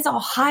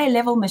high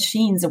level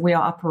machines that we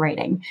are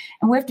operating,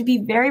 and we have to be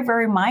very,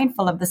 very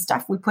mindful of the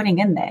stuff we're putting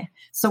in there.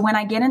 So when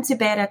I get into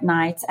bed at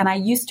night, and I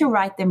used to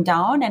write them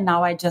down, and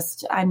now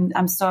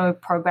I'm so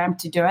programmed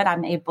to do it.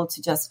 I'm able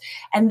to just,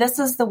 and this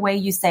is the way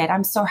you say it.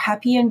 I'm so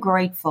happy and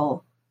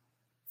grateful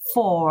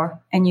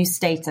for, and you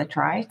state it,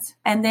 right?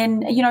 And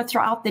then,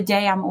 throughout the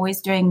day, I'm always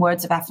doing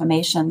words of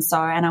affirmation.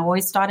 So, and I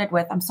always started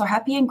with, I'm so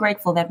happy and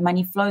grateful that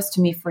money flows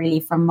to me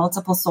freely from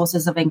multiple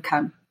sources of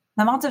income.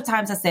 The amount of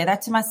times I say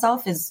that to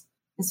myself is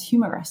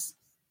humorous.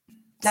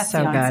 That's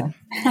so good.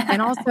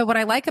 And also what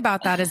I like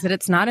about that is that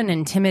it's not an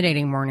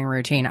intimidating morning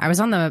routine. I was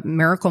on the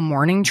Miracle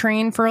Morning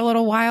train for a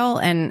little while,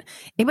 and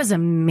it was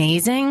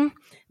amazing.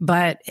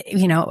 But,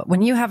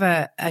 when you have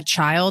a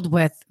child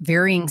with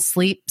varying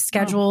sleep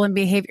schedule and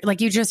behavior, like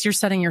you're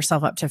setting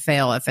yourself up to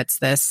fail if it's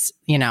this,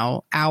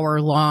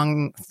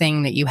 hour-long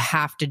thing that you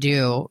have to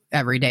do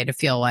every day to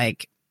feel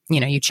like,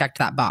 you checked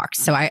that box.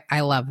 So I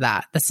love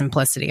that, the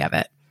simplicity of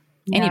it.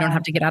 Yeah. And you don't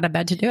have to get out of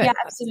bed to do it. Yeah,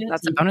 absolutely.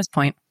 That's a bonus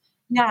point.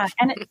 Yeah.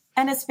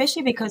 And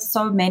especially because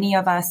so many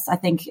of us, I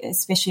think,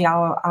 especially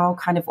our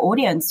kind of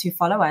audience who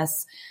follow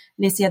us,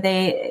 Alessia,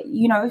 they,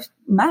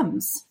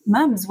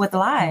 mums with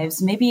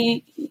lives,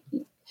 maybe,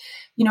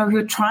 who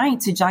are trying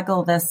to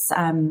juggle this,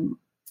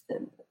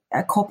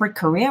 a corporate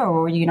career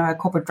or, a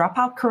corporate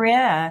dropout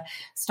career,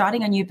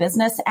 starting a new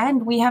business.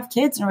 And we have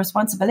kids and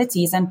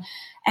responsibilities.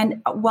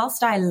 And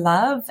whilst I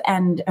love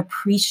and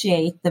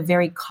appreciate the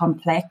very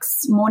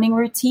complex morning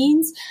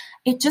routines,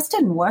 it just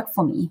didn't work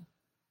for me.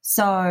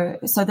 So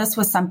this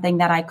was something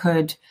that I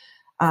could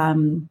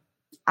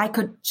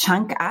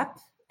chunk up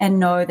and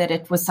know that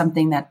it was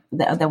something that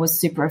was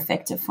super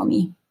effective for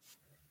me.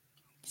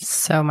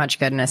 So much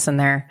goodness in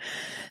there.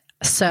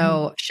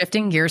 So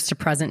shifting gears to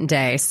present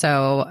day.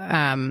 So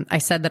I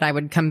said that I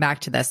would come back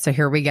to this. So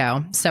here we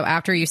go. So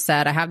after you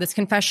said, I have this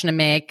confession to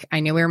make, I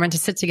knew we were meant to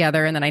sit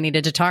together and that I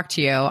needed to talk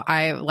to you.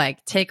 I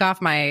take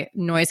off my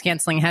noise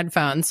canceling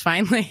headphones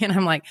finally. And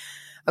I'm like,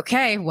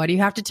 okay, what do you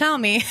have to tell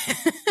me?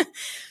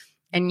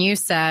 And you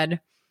said,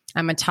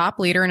 I'm a top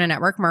leader in a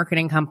network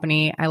marketing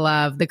company. I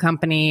love the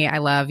company. I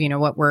love,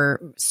 what we're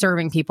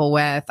serving people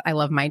with. I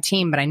love my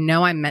team, but I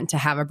know I'm meant to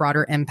have a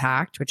broader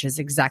impact, which is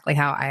exactly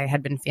how I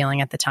had been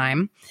feeling at the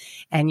time.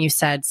 And you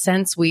said,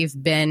 since we've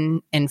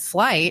been in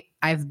flight,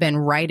 I've been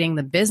writing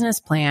the business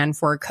plan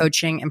for a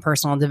coaching and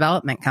personal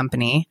development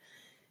company.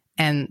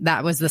 And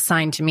that was the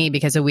sign to me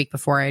because a week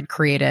before I had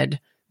created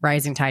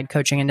Rising Tide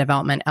Coaching and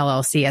Development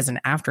LLC as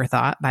an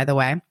afterthought, by the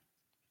way.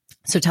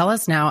 So tell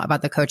us now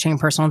about the coaching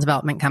and personal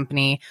development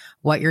company,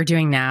 what you're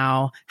doing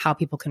now, how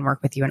people can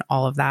work with you, and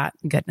all of that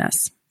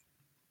goodness.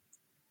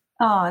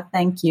 Oh,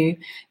 thank you.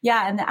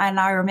 Yeah. And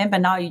I remember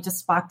now you just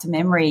sparked a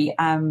memory.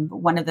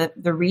 One of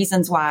the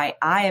reasons why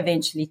I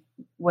eventually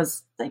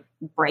was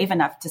brave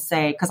enough to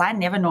say, because I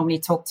never normally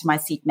talk to my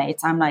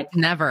seatmates. I'm like,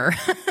 never,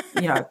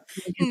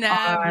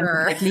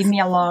 never, leave me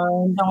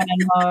alone. Don't want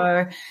to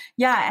know.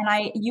 Yeah.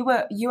 And you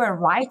were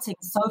writing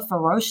so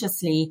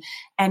ferociously,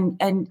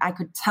 and I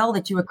could tell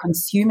that you were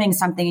consuming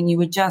something, and you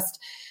were just,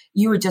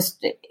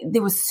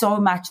 there was so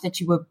much that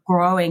you were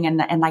growing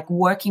and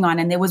working on.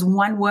 And there was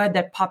one word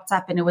that popped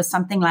up, and it was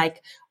something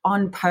like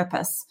on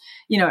purpose.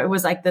 It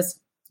was like this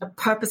a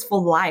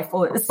purposeful life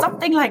or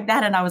something like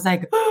that. And I was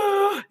like,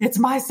 oh, it's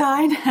my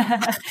sign.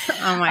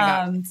 Oh my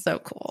God. So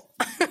cool.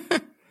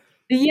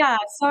 Yeah.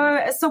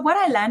 So what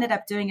I landed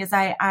up doing is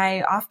I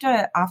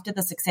after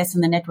the success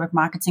in the network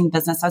marketing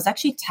business, I was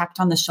actually tapped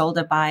on the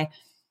shoulder by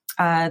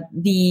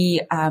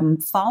the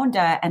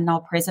founder and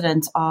now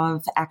president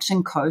of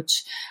Action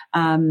Coach.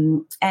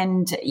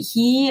 And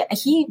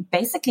he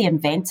basically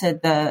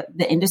invented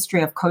the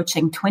industry of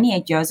coaching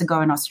 28 years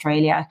ago in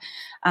Australia.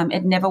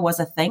 It never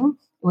was a thing.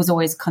 It was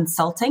always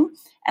consulting.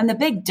 And the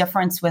big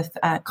difference with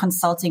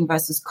consulting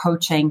versus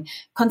coaching,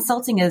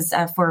 consulting is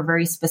for a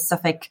very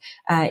specific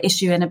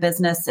issue in a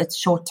business. It's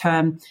short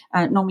term,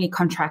 normally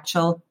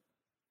contractual.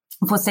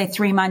 For say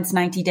 3 months,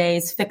 90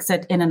 days, fix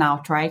it in and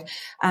out, right?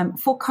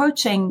 For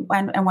coaching,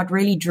 and what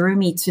really drew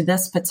me to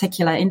this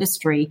particular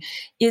industry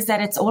is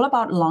that it's all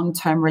about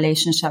long-term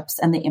relationships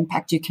and the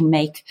impact you can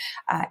make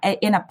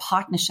in a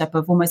partnership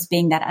of almost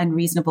being that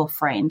unreasonable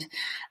friend,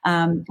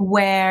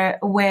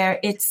 where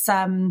it's,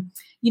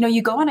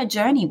 you go on a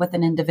journey with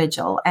an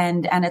individual,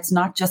 and it's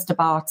not just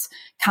about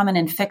come in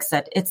and fix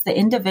it. It's the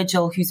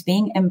individual who's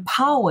being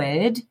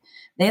empowered.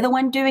 They're the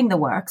one doing the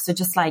work. So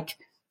just like,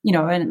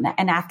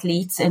 an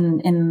athlete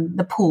in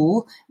the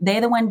pool,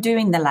 they're the one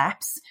doing the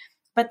laps,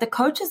 but the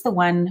coach is the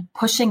one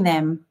pushing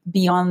them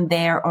beyond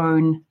their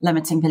own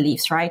limiting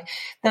beliefs, right?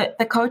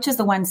 The coach is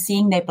the one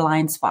seeing their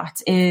blind spot,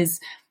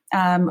 is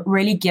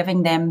really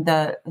giving them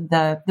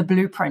the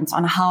blueprint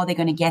on how they're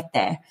going to get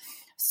there.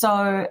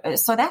 So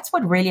that's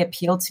what really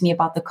appealed to me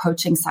about the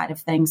coaching side of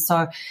things.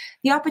 So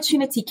the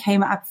opportunity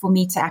came up for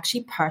me to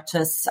actually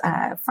purchase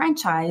a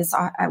franchise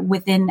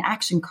within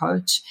Action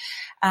Coach.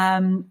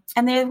 And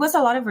there was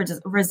a lot of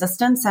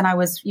resistance, and I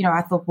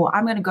thought, well,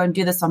 I'm going to go and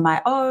do this on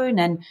my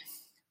own.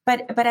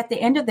 But at the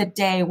end of the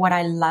day, what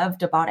I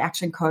loved about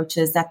Action Coach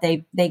is that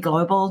they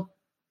global,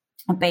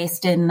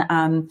 based in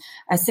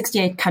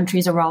 68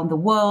 countries around the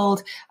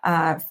world,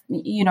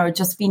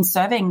 just been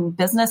serving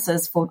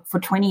businesses for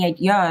 28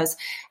 years.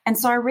 And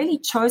so I really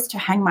chose to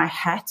hang my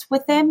hat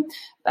with them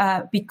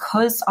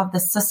because of the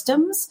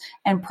systems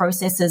and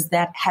processes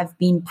that have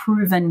been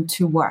proven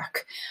to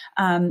work.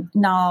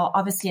 Now,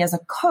 obviously, as a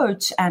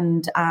coach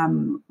and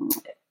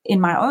in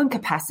my own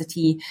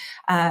capacity,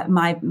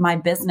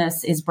 my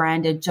business is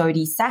branded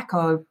Jodie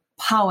Sacco,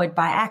 powered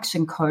by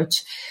Action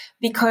Coach,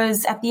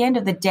 because at the end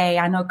of the day,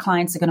 I know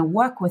clients are going to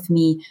work with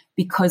me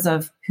because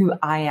of who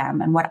I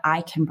am and what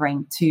I can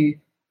bring to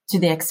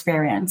the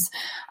experience.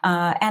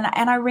 And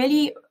I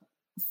really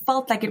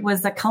felt like it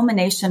was a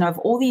culmination of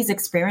all these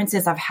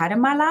experiences I've had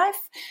in my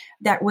life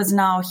that was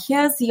now,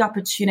 here's the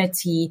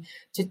opportunity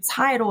to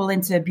tie it all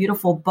into a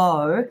beautiful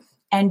bow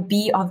and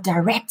be of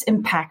direct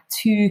impact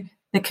to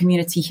the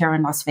community here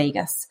in Las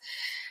Vegas.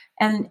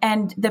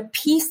 And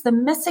the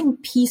missing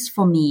piece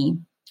for me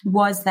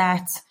was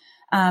that,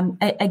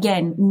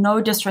 again,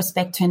 no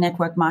disrespect to a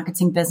network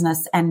marketing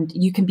business, and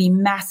you can be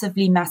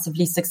massively,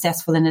 massively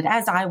successful in it,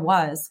 as I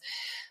was.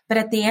 But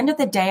at the end of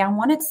the day, I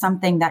wanted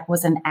something that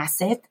was an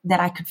asset that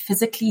I could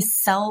physically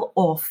sell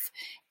off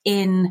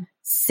in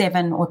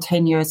 7 or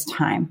 10 years'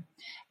 time.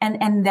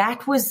 And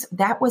that was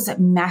a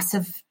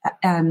massive,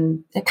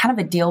 kind of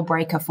a deal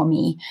breaker for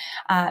me,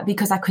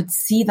 because I could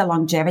see the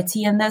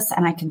longevity in this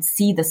and I could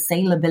see the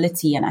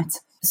saleability in it.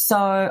 So,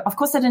 of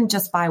course, I didn't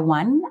just buy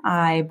one.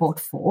 I bought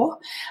 4.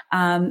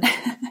 And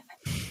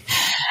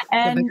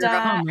the bigger go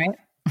home, right?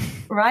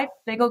 Right,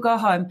 big or go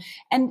home.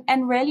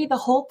 And really the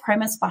whole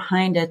premise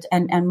behind it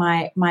and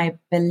my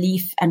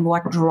belief and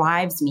what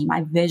drives me,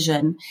 my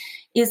vision,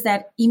 is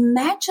that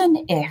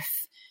imagine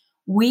if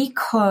we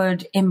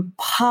could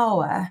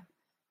empower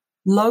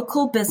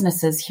local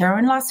businesses here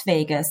in Las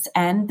Vegas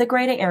and the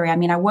greater area. I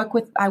mean, I work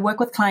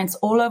with clients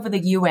all over the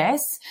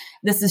US.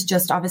 This is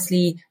just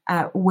obviously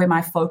where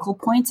my focal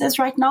point is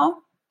right now.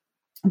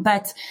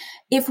 But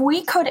if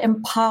we could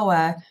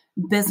empower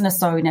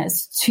business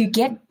owners to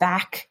get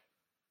back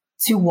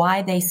to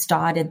why they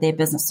started their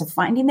business, so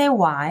finding their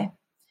why,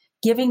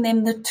 giving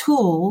them the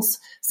tools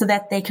so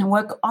that they can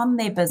work on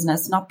their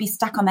business, not be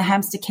stuck on the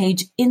hamster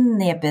cage in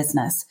their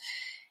business.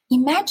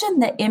 Imagine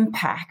the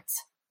impact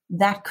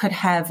that could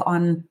have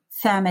on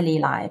family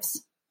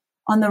lives,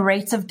 on the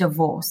rate of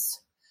divorce,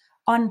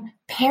 on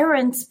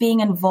parents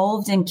being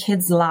involved in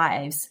kids'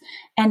 lives,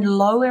 and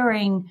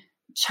lowering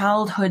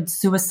childhood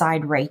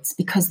suicide rates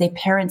because their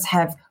parents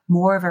have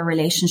more of a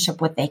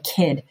relationship with their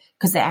kid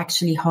because they're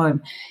actually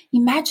home.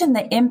 Imagine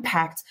the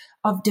impact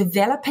of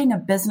developing a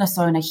business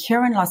owner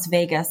here in Las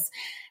Vegas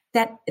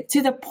that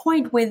to the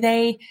point where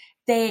they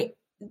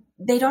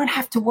don't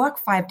have to work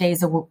 5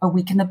 days a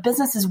week, and the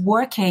business is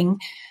working.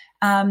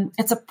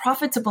 It's a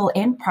profitable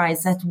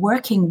enterprise that's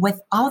working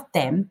without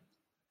them.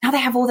 Now they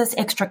have all this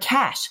extra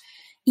cash.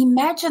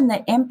 Imagine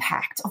the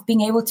impact of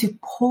being able to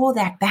pour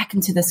that back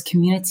into this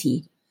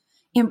community,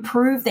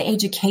 improve the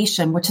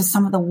education, which is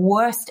some of the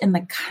worst in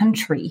the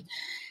country,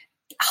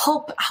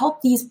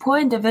 help these poor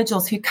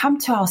individuals who come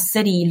to our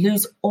city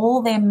lose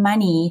all their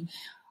money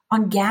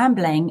on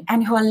gambling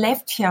and who are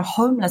left here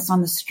homeless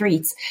on the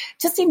streets.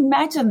 Just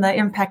imagine the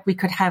impact we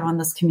could have on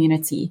this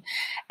community.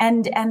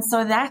 And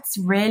so that's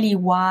really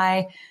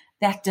why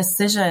that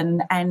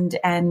decision and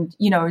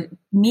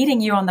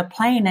meeting you on the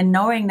plane and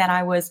knowing that I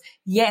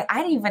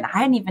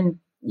hadn't even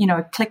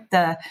clicked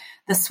the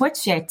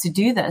switch yet to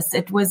do this.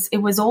 It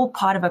was all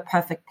part of a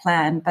perfect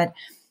plan, but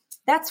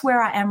that's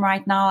where I am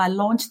right now. I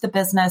launched the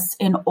business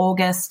in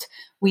August.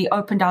 We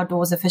opened our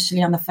doors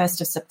officially on the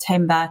 1st of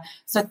September.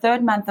 So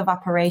 3rd month of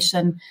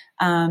operation.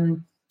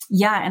 And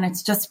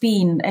it's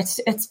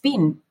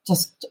been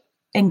just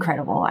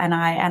incredible. And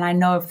I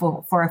know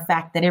for a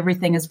fact that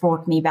everything has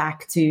brought me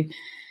back to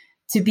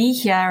be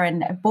here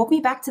and brought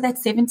me back to that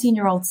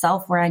 17-year-old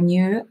self where I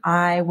knew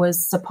I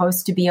was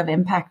supposed to be of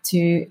impact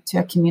to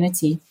a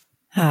community.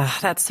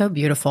 That's so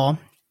beautiful.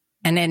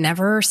 And it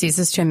never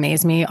ceases to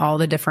amaze me, all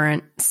the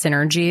different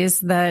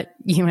synergies that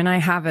you and I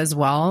have as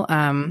well.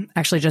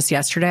 Actually, just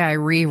yesterday, I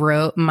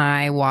rewrote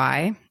my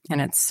why, and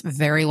it's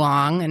very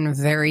long and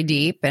very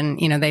deep. And,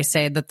 they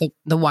say that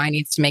the why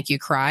needs to make you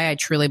cry. I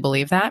truly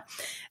believe that.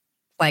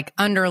 Like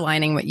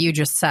underlining what you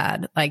just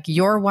said, like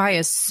your why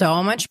is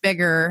so much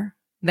bigger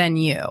than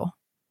you,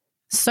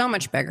 so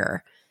much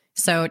bigger.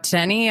 So to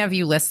any of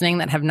you listening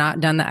that have not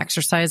done the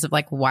exercise of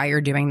like why you're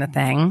doing the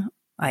thing,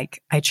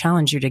 like I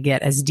challenge you to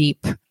get as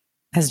deep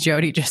as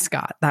Jodie just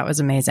got. That was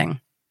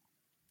amazing.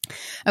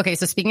 Okay,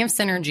 so speaking of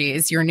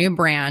synergies, your new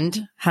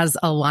brand has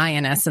a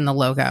lioness in the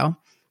logo.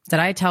 Did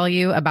I tell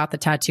you about the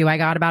tattoo I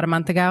got about a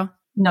month ago?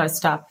 No,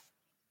 stop.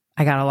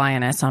 I got a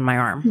lioness on my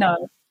arm.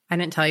 No. I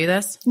didn't tell you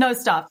this? No,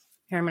 stop.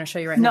 Here, I'm going to show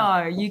you right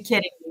now. No, you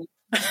kidding me?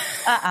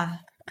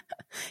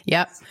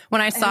 Yep.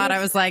 When I saw it, I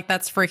was like,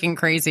 that's freaking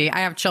crazy. I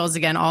have chills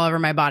again all over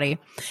my body.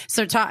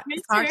 So talk to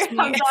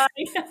me.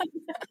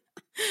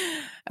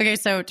 Okay.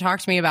 So talk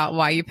to me about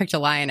why you picked a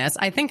lioness.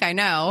 I think I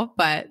know,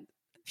 but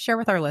share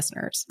with our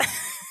listeners.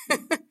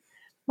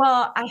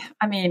 Well,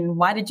 I mean,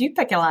 why did you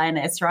pick a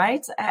lioness,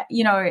 right?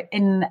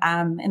 In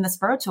the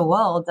spiritual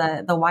world,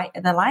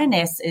 the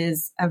lioness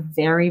is a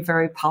very,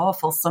 very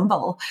powerful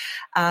symbol.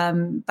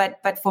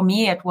 But for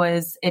me, it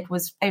was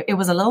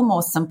a little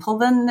more simple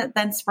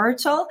than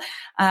spiritual.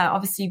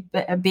 Obviously,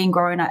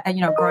 growing up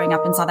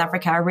in South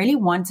Africa, I really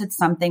wanted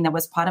something that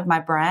was part of my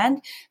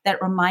brand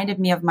that reminded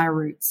me of my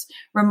roots,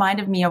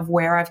 reminded me of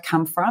where I've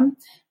come from,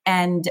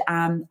 and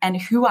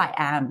who I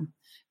am.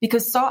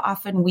 Because so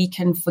often we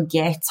can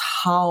forget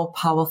how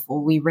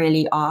powerful we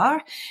really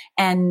are.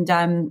 And,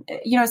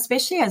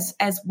 especially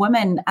as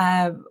women,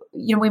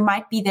 we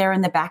might be there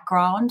in the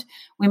background.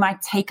 We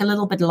might take a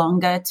little bit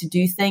longer to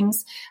do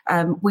things.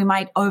 We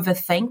might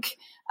overthink.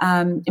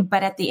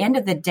 But at the end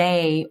of the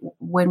day,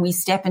 when we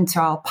step into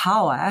our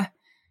power,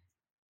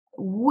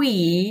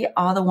 we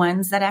are the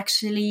ones that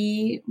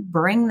actually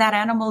bring that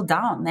animal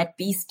down, that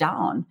beast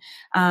down.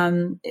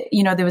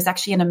 There was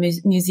actually in a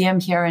museum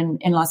here in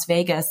Las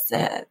Vegas,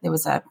 there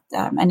was a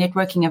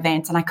networking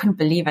event, and I couldn't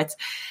believe it.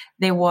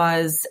 There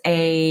was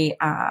a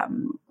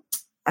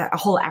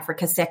whole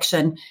Africa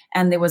section,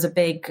 and there was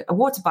a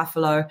water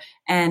buffalo,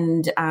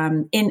 and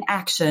in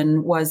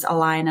action was a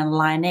lion and a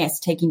lioness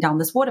taking down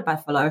this water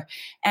buffalo.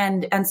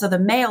 And so the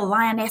male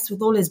lioness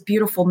with all his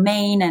beautiful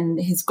mane and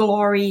his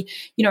glory,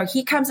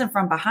 he comes in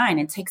from behind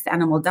and takes the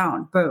animal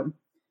down, boom.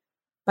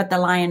 But the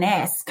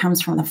lioness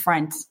comes from the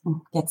front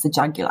and gets the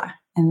jugular.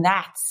 And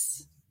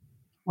that's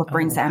what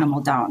brings the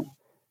animal down.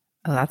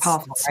 Oh, that's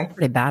powerful, right?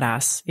 Pretty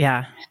badass.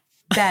 Yeah.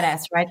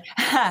 Badass, right?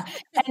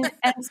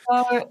 and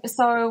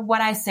so what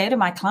I say to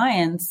my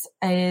clients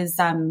is,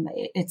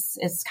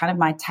 it's kind of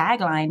my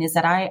tagline is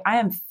that I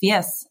am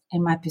fierce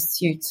in my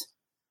pursuit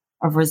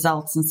of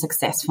results and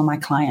success for my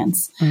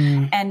clients.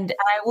 And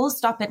I will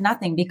stop at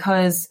nothing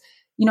because,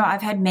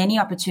 I've had many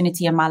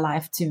opportunity in my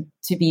life to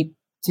be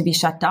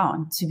shut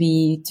down,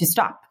 to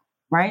stop,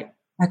 right?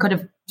 I could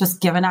have just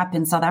given up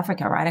in South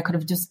Africa, right? I could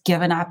have just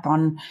given up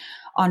on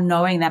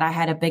knowing that I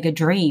had a bigger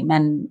dream.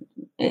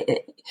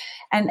 It's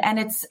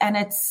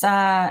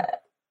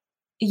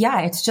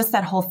just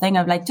that whole thing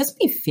of like, just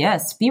be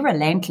fierce, be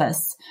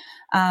relentless,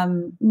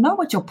 know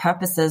what your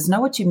purpose is, know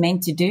what you're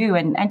meant to do,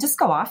 and just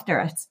go after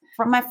it.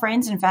 From my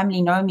friends and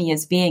family know me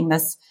as being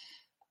this,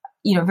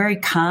 very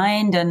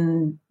kind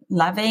and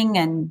loving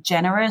and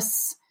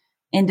generous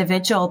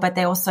individual, but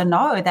they also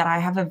know that I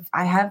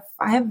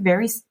have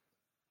very,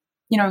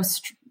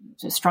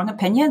 strong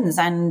opinions,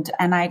 and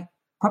I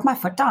put my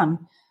foot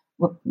down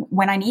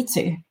when I need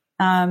to.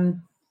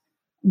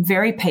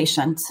 Very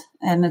patient,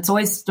 and it's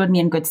always stood me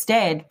in good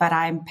stead, but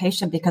I'm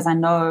patient because I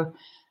know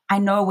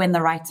when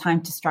the right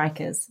time to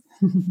strike is.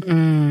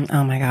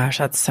 Oh my gosh.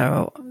 That's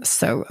so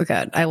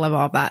good. I love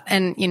all that.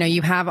 And,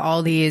 you have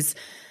all these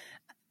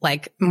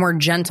like more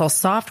gentle,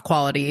 soft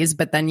qualities,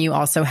 but then you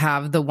also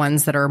have the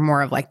ones that are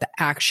more of like the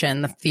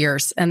action, the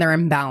fierce, and they're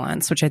in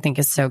balance, which I think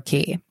is so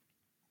key.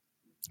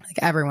 Like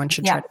everyone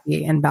should try to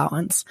be in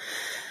balance.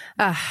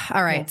 All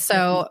right.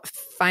 So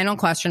final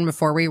question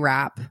before we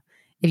wrap.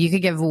 If you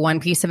could give one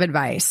piece of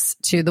advice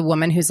to the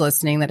woman who's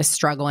listening that is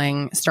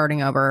struggling,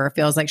 starting over,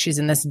 feels like she's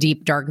in this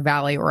deep, dark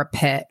valley or a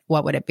pit,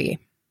 what would it be?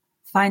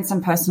 Find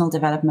some personal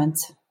development.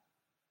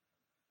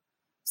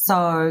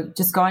 So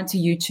just go into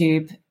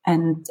YouTube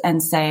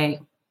and say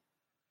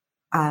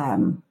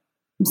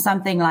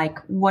something like,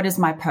 what is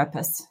my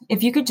purpose?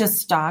 If you could just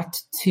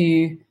start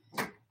to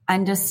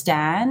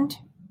understand,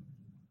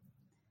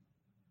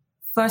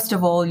 first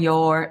of all,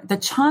 the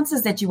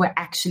chances that you were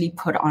actually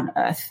put on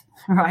Earth,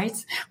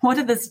 right? What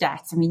are the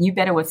stats? I mean, you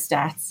better with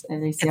stats.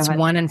 It's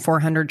 1 in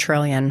 400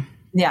 trillion.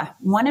 Yeah,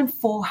 1 in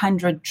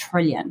 400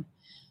 trillion.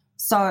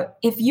 So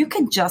if you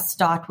could just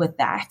start with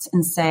that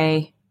and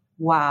say,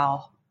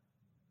 wow,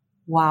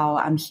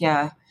 I'm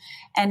here.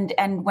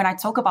 And when I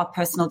talk about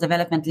personal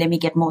development, let me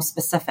get more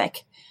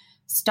specific.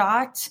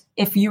 Start,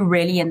 if you're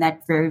really in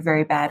that very,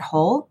 very bad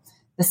hole,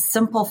 the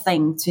simple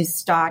thing to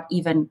start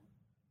even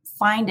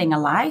finding a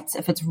light,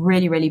 if it's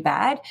really, really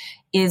bad,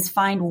 is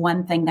find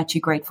one thing that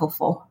you're grateful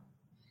for.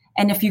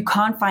 And if you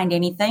can't find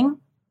anything,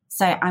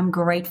 say, I'm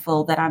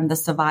grateful that I'm the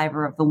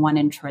survivor of the 1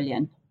 in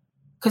trillion.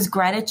 Because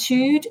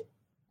gratitude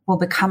will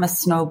become a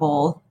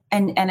snowball.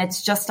 And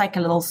it's just like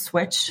a little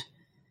switch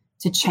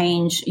to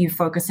change you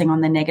focusing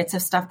on the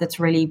negative stuff that's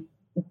really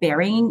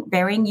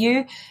burying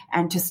you,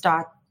 and to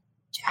start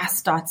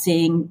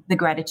seeing the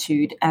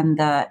gratitude and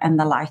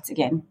the light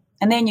again.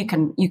 And then you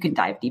can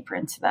dive deeper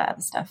into the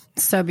other stuff.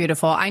 So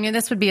beautiful. I knew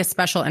this would be a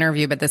special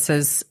interview, but this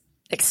has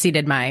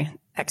exceeded my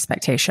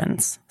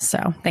expectations.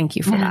 So thank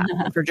you for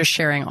that, for just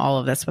sharing all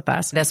of this with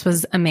us. This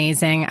was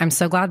amazing. I'm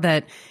so glad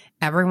that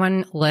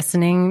everyone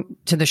listening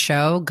to the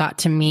show got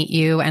to meet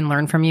you and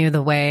learn from you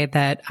the way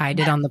that I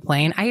did on the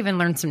plane. I even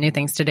learned some new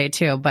things today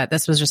too, but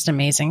this was just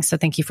amazing. So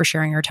thank you for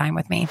sharing your time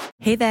with me.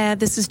 Hey there,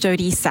 this is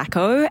Jodie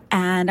Sacco,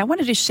 and I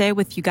wanted to share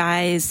with you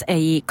guys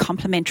a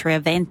complimentary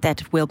event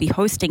that we'll be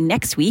hosting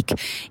next week.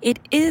 It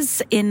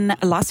is in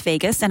Las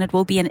Vegas, and it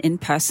will be an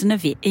in-person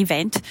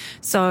event.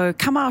 So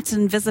come out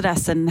and visit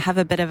us and have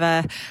a bit of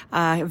a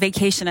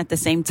vacation at the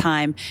same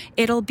time.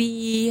 It'll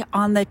be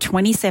on the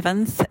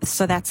 27th,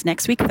 so that's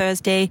next week, Thursday,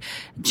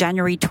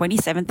 January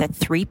 27th at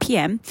 3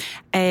 p.m.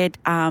 It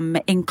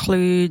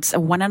includes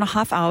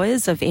 1.5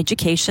 hours of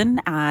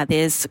education.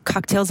 There's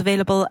cocktails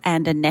available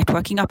and a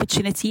networking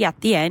opportunity at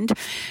the end.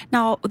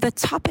 Now, the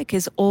topic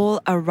is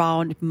all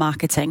around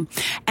marketing.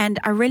 And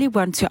I really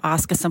want to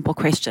ask a simple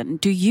question.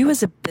 Do you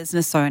as a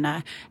business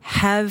owner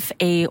have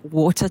a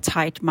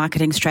watertight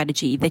marketing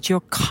strategy that you're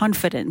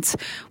confident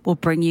will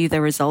bring you the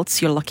results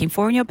you're looking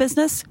for in your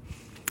business?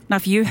 Now,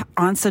 if you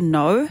answer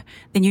no,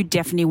 then you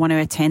definitely want to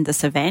attend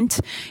this event.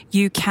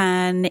 You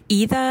can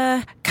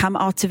either come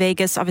out to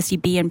Vegas, obviously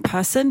be in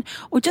person,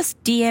 or just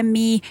DM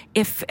me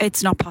if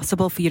it's not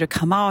possible for you to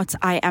come out.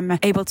 I am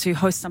able to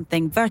host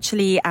something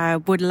virtually. I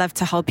would love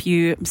to help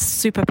you. I'm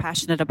super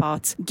passionate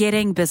about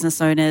getting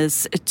business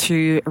owners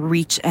to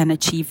reach and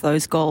achieve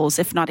those goals,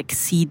 if not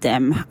exceed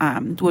them,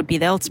 would be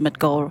the ultimate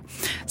goal.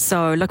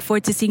 So look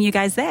forward to seeing you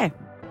guys there.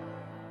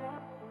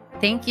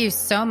 Thank you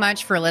so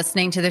much for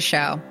listening to the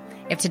show.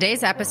 If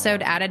today's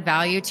episode added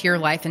value to your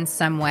life in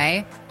some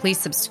way, please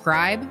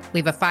subscribe,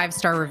 leave a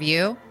 5-star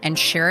review, and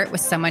share it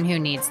with someone who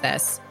needs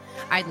this.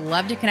 I'd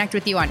love to connect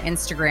with you on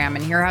Instagram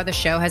and hear how the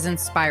show has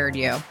inspired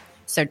you.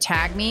 So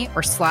tag me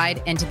or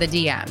slide into the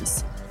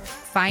DMs.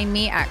 Find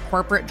me at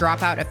Corporate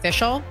Dropout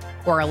Official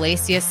or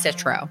Alessia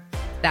Citro.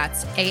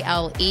 That's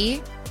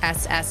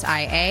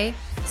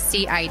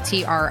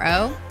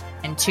ALESSIACITRO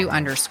and 2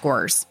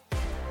 underscores.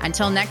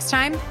 Until next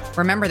time,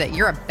 remember that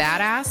you're a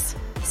badass.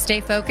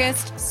 Stay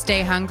focused,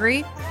 stay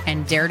hungry,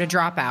 and dare to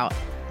drop out.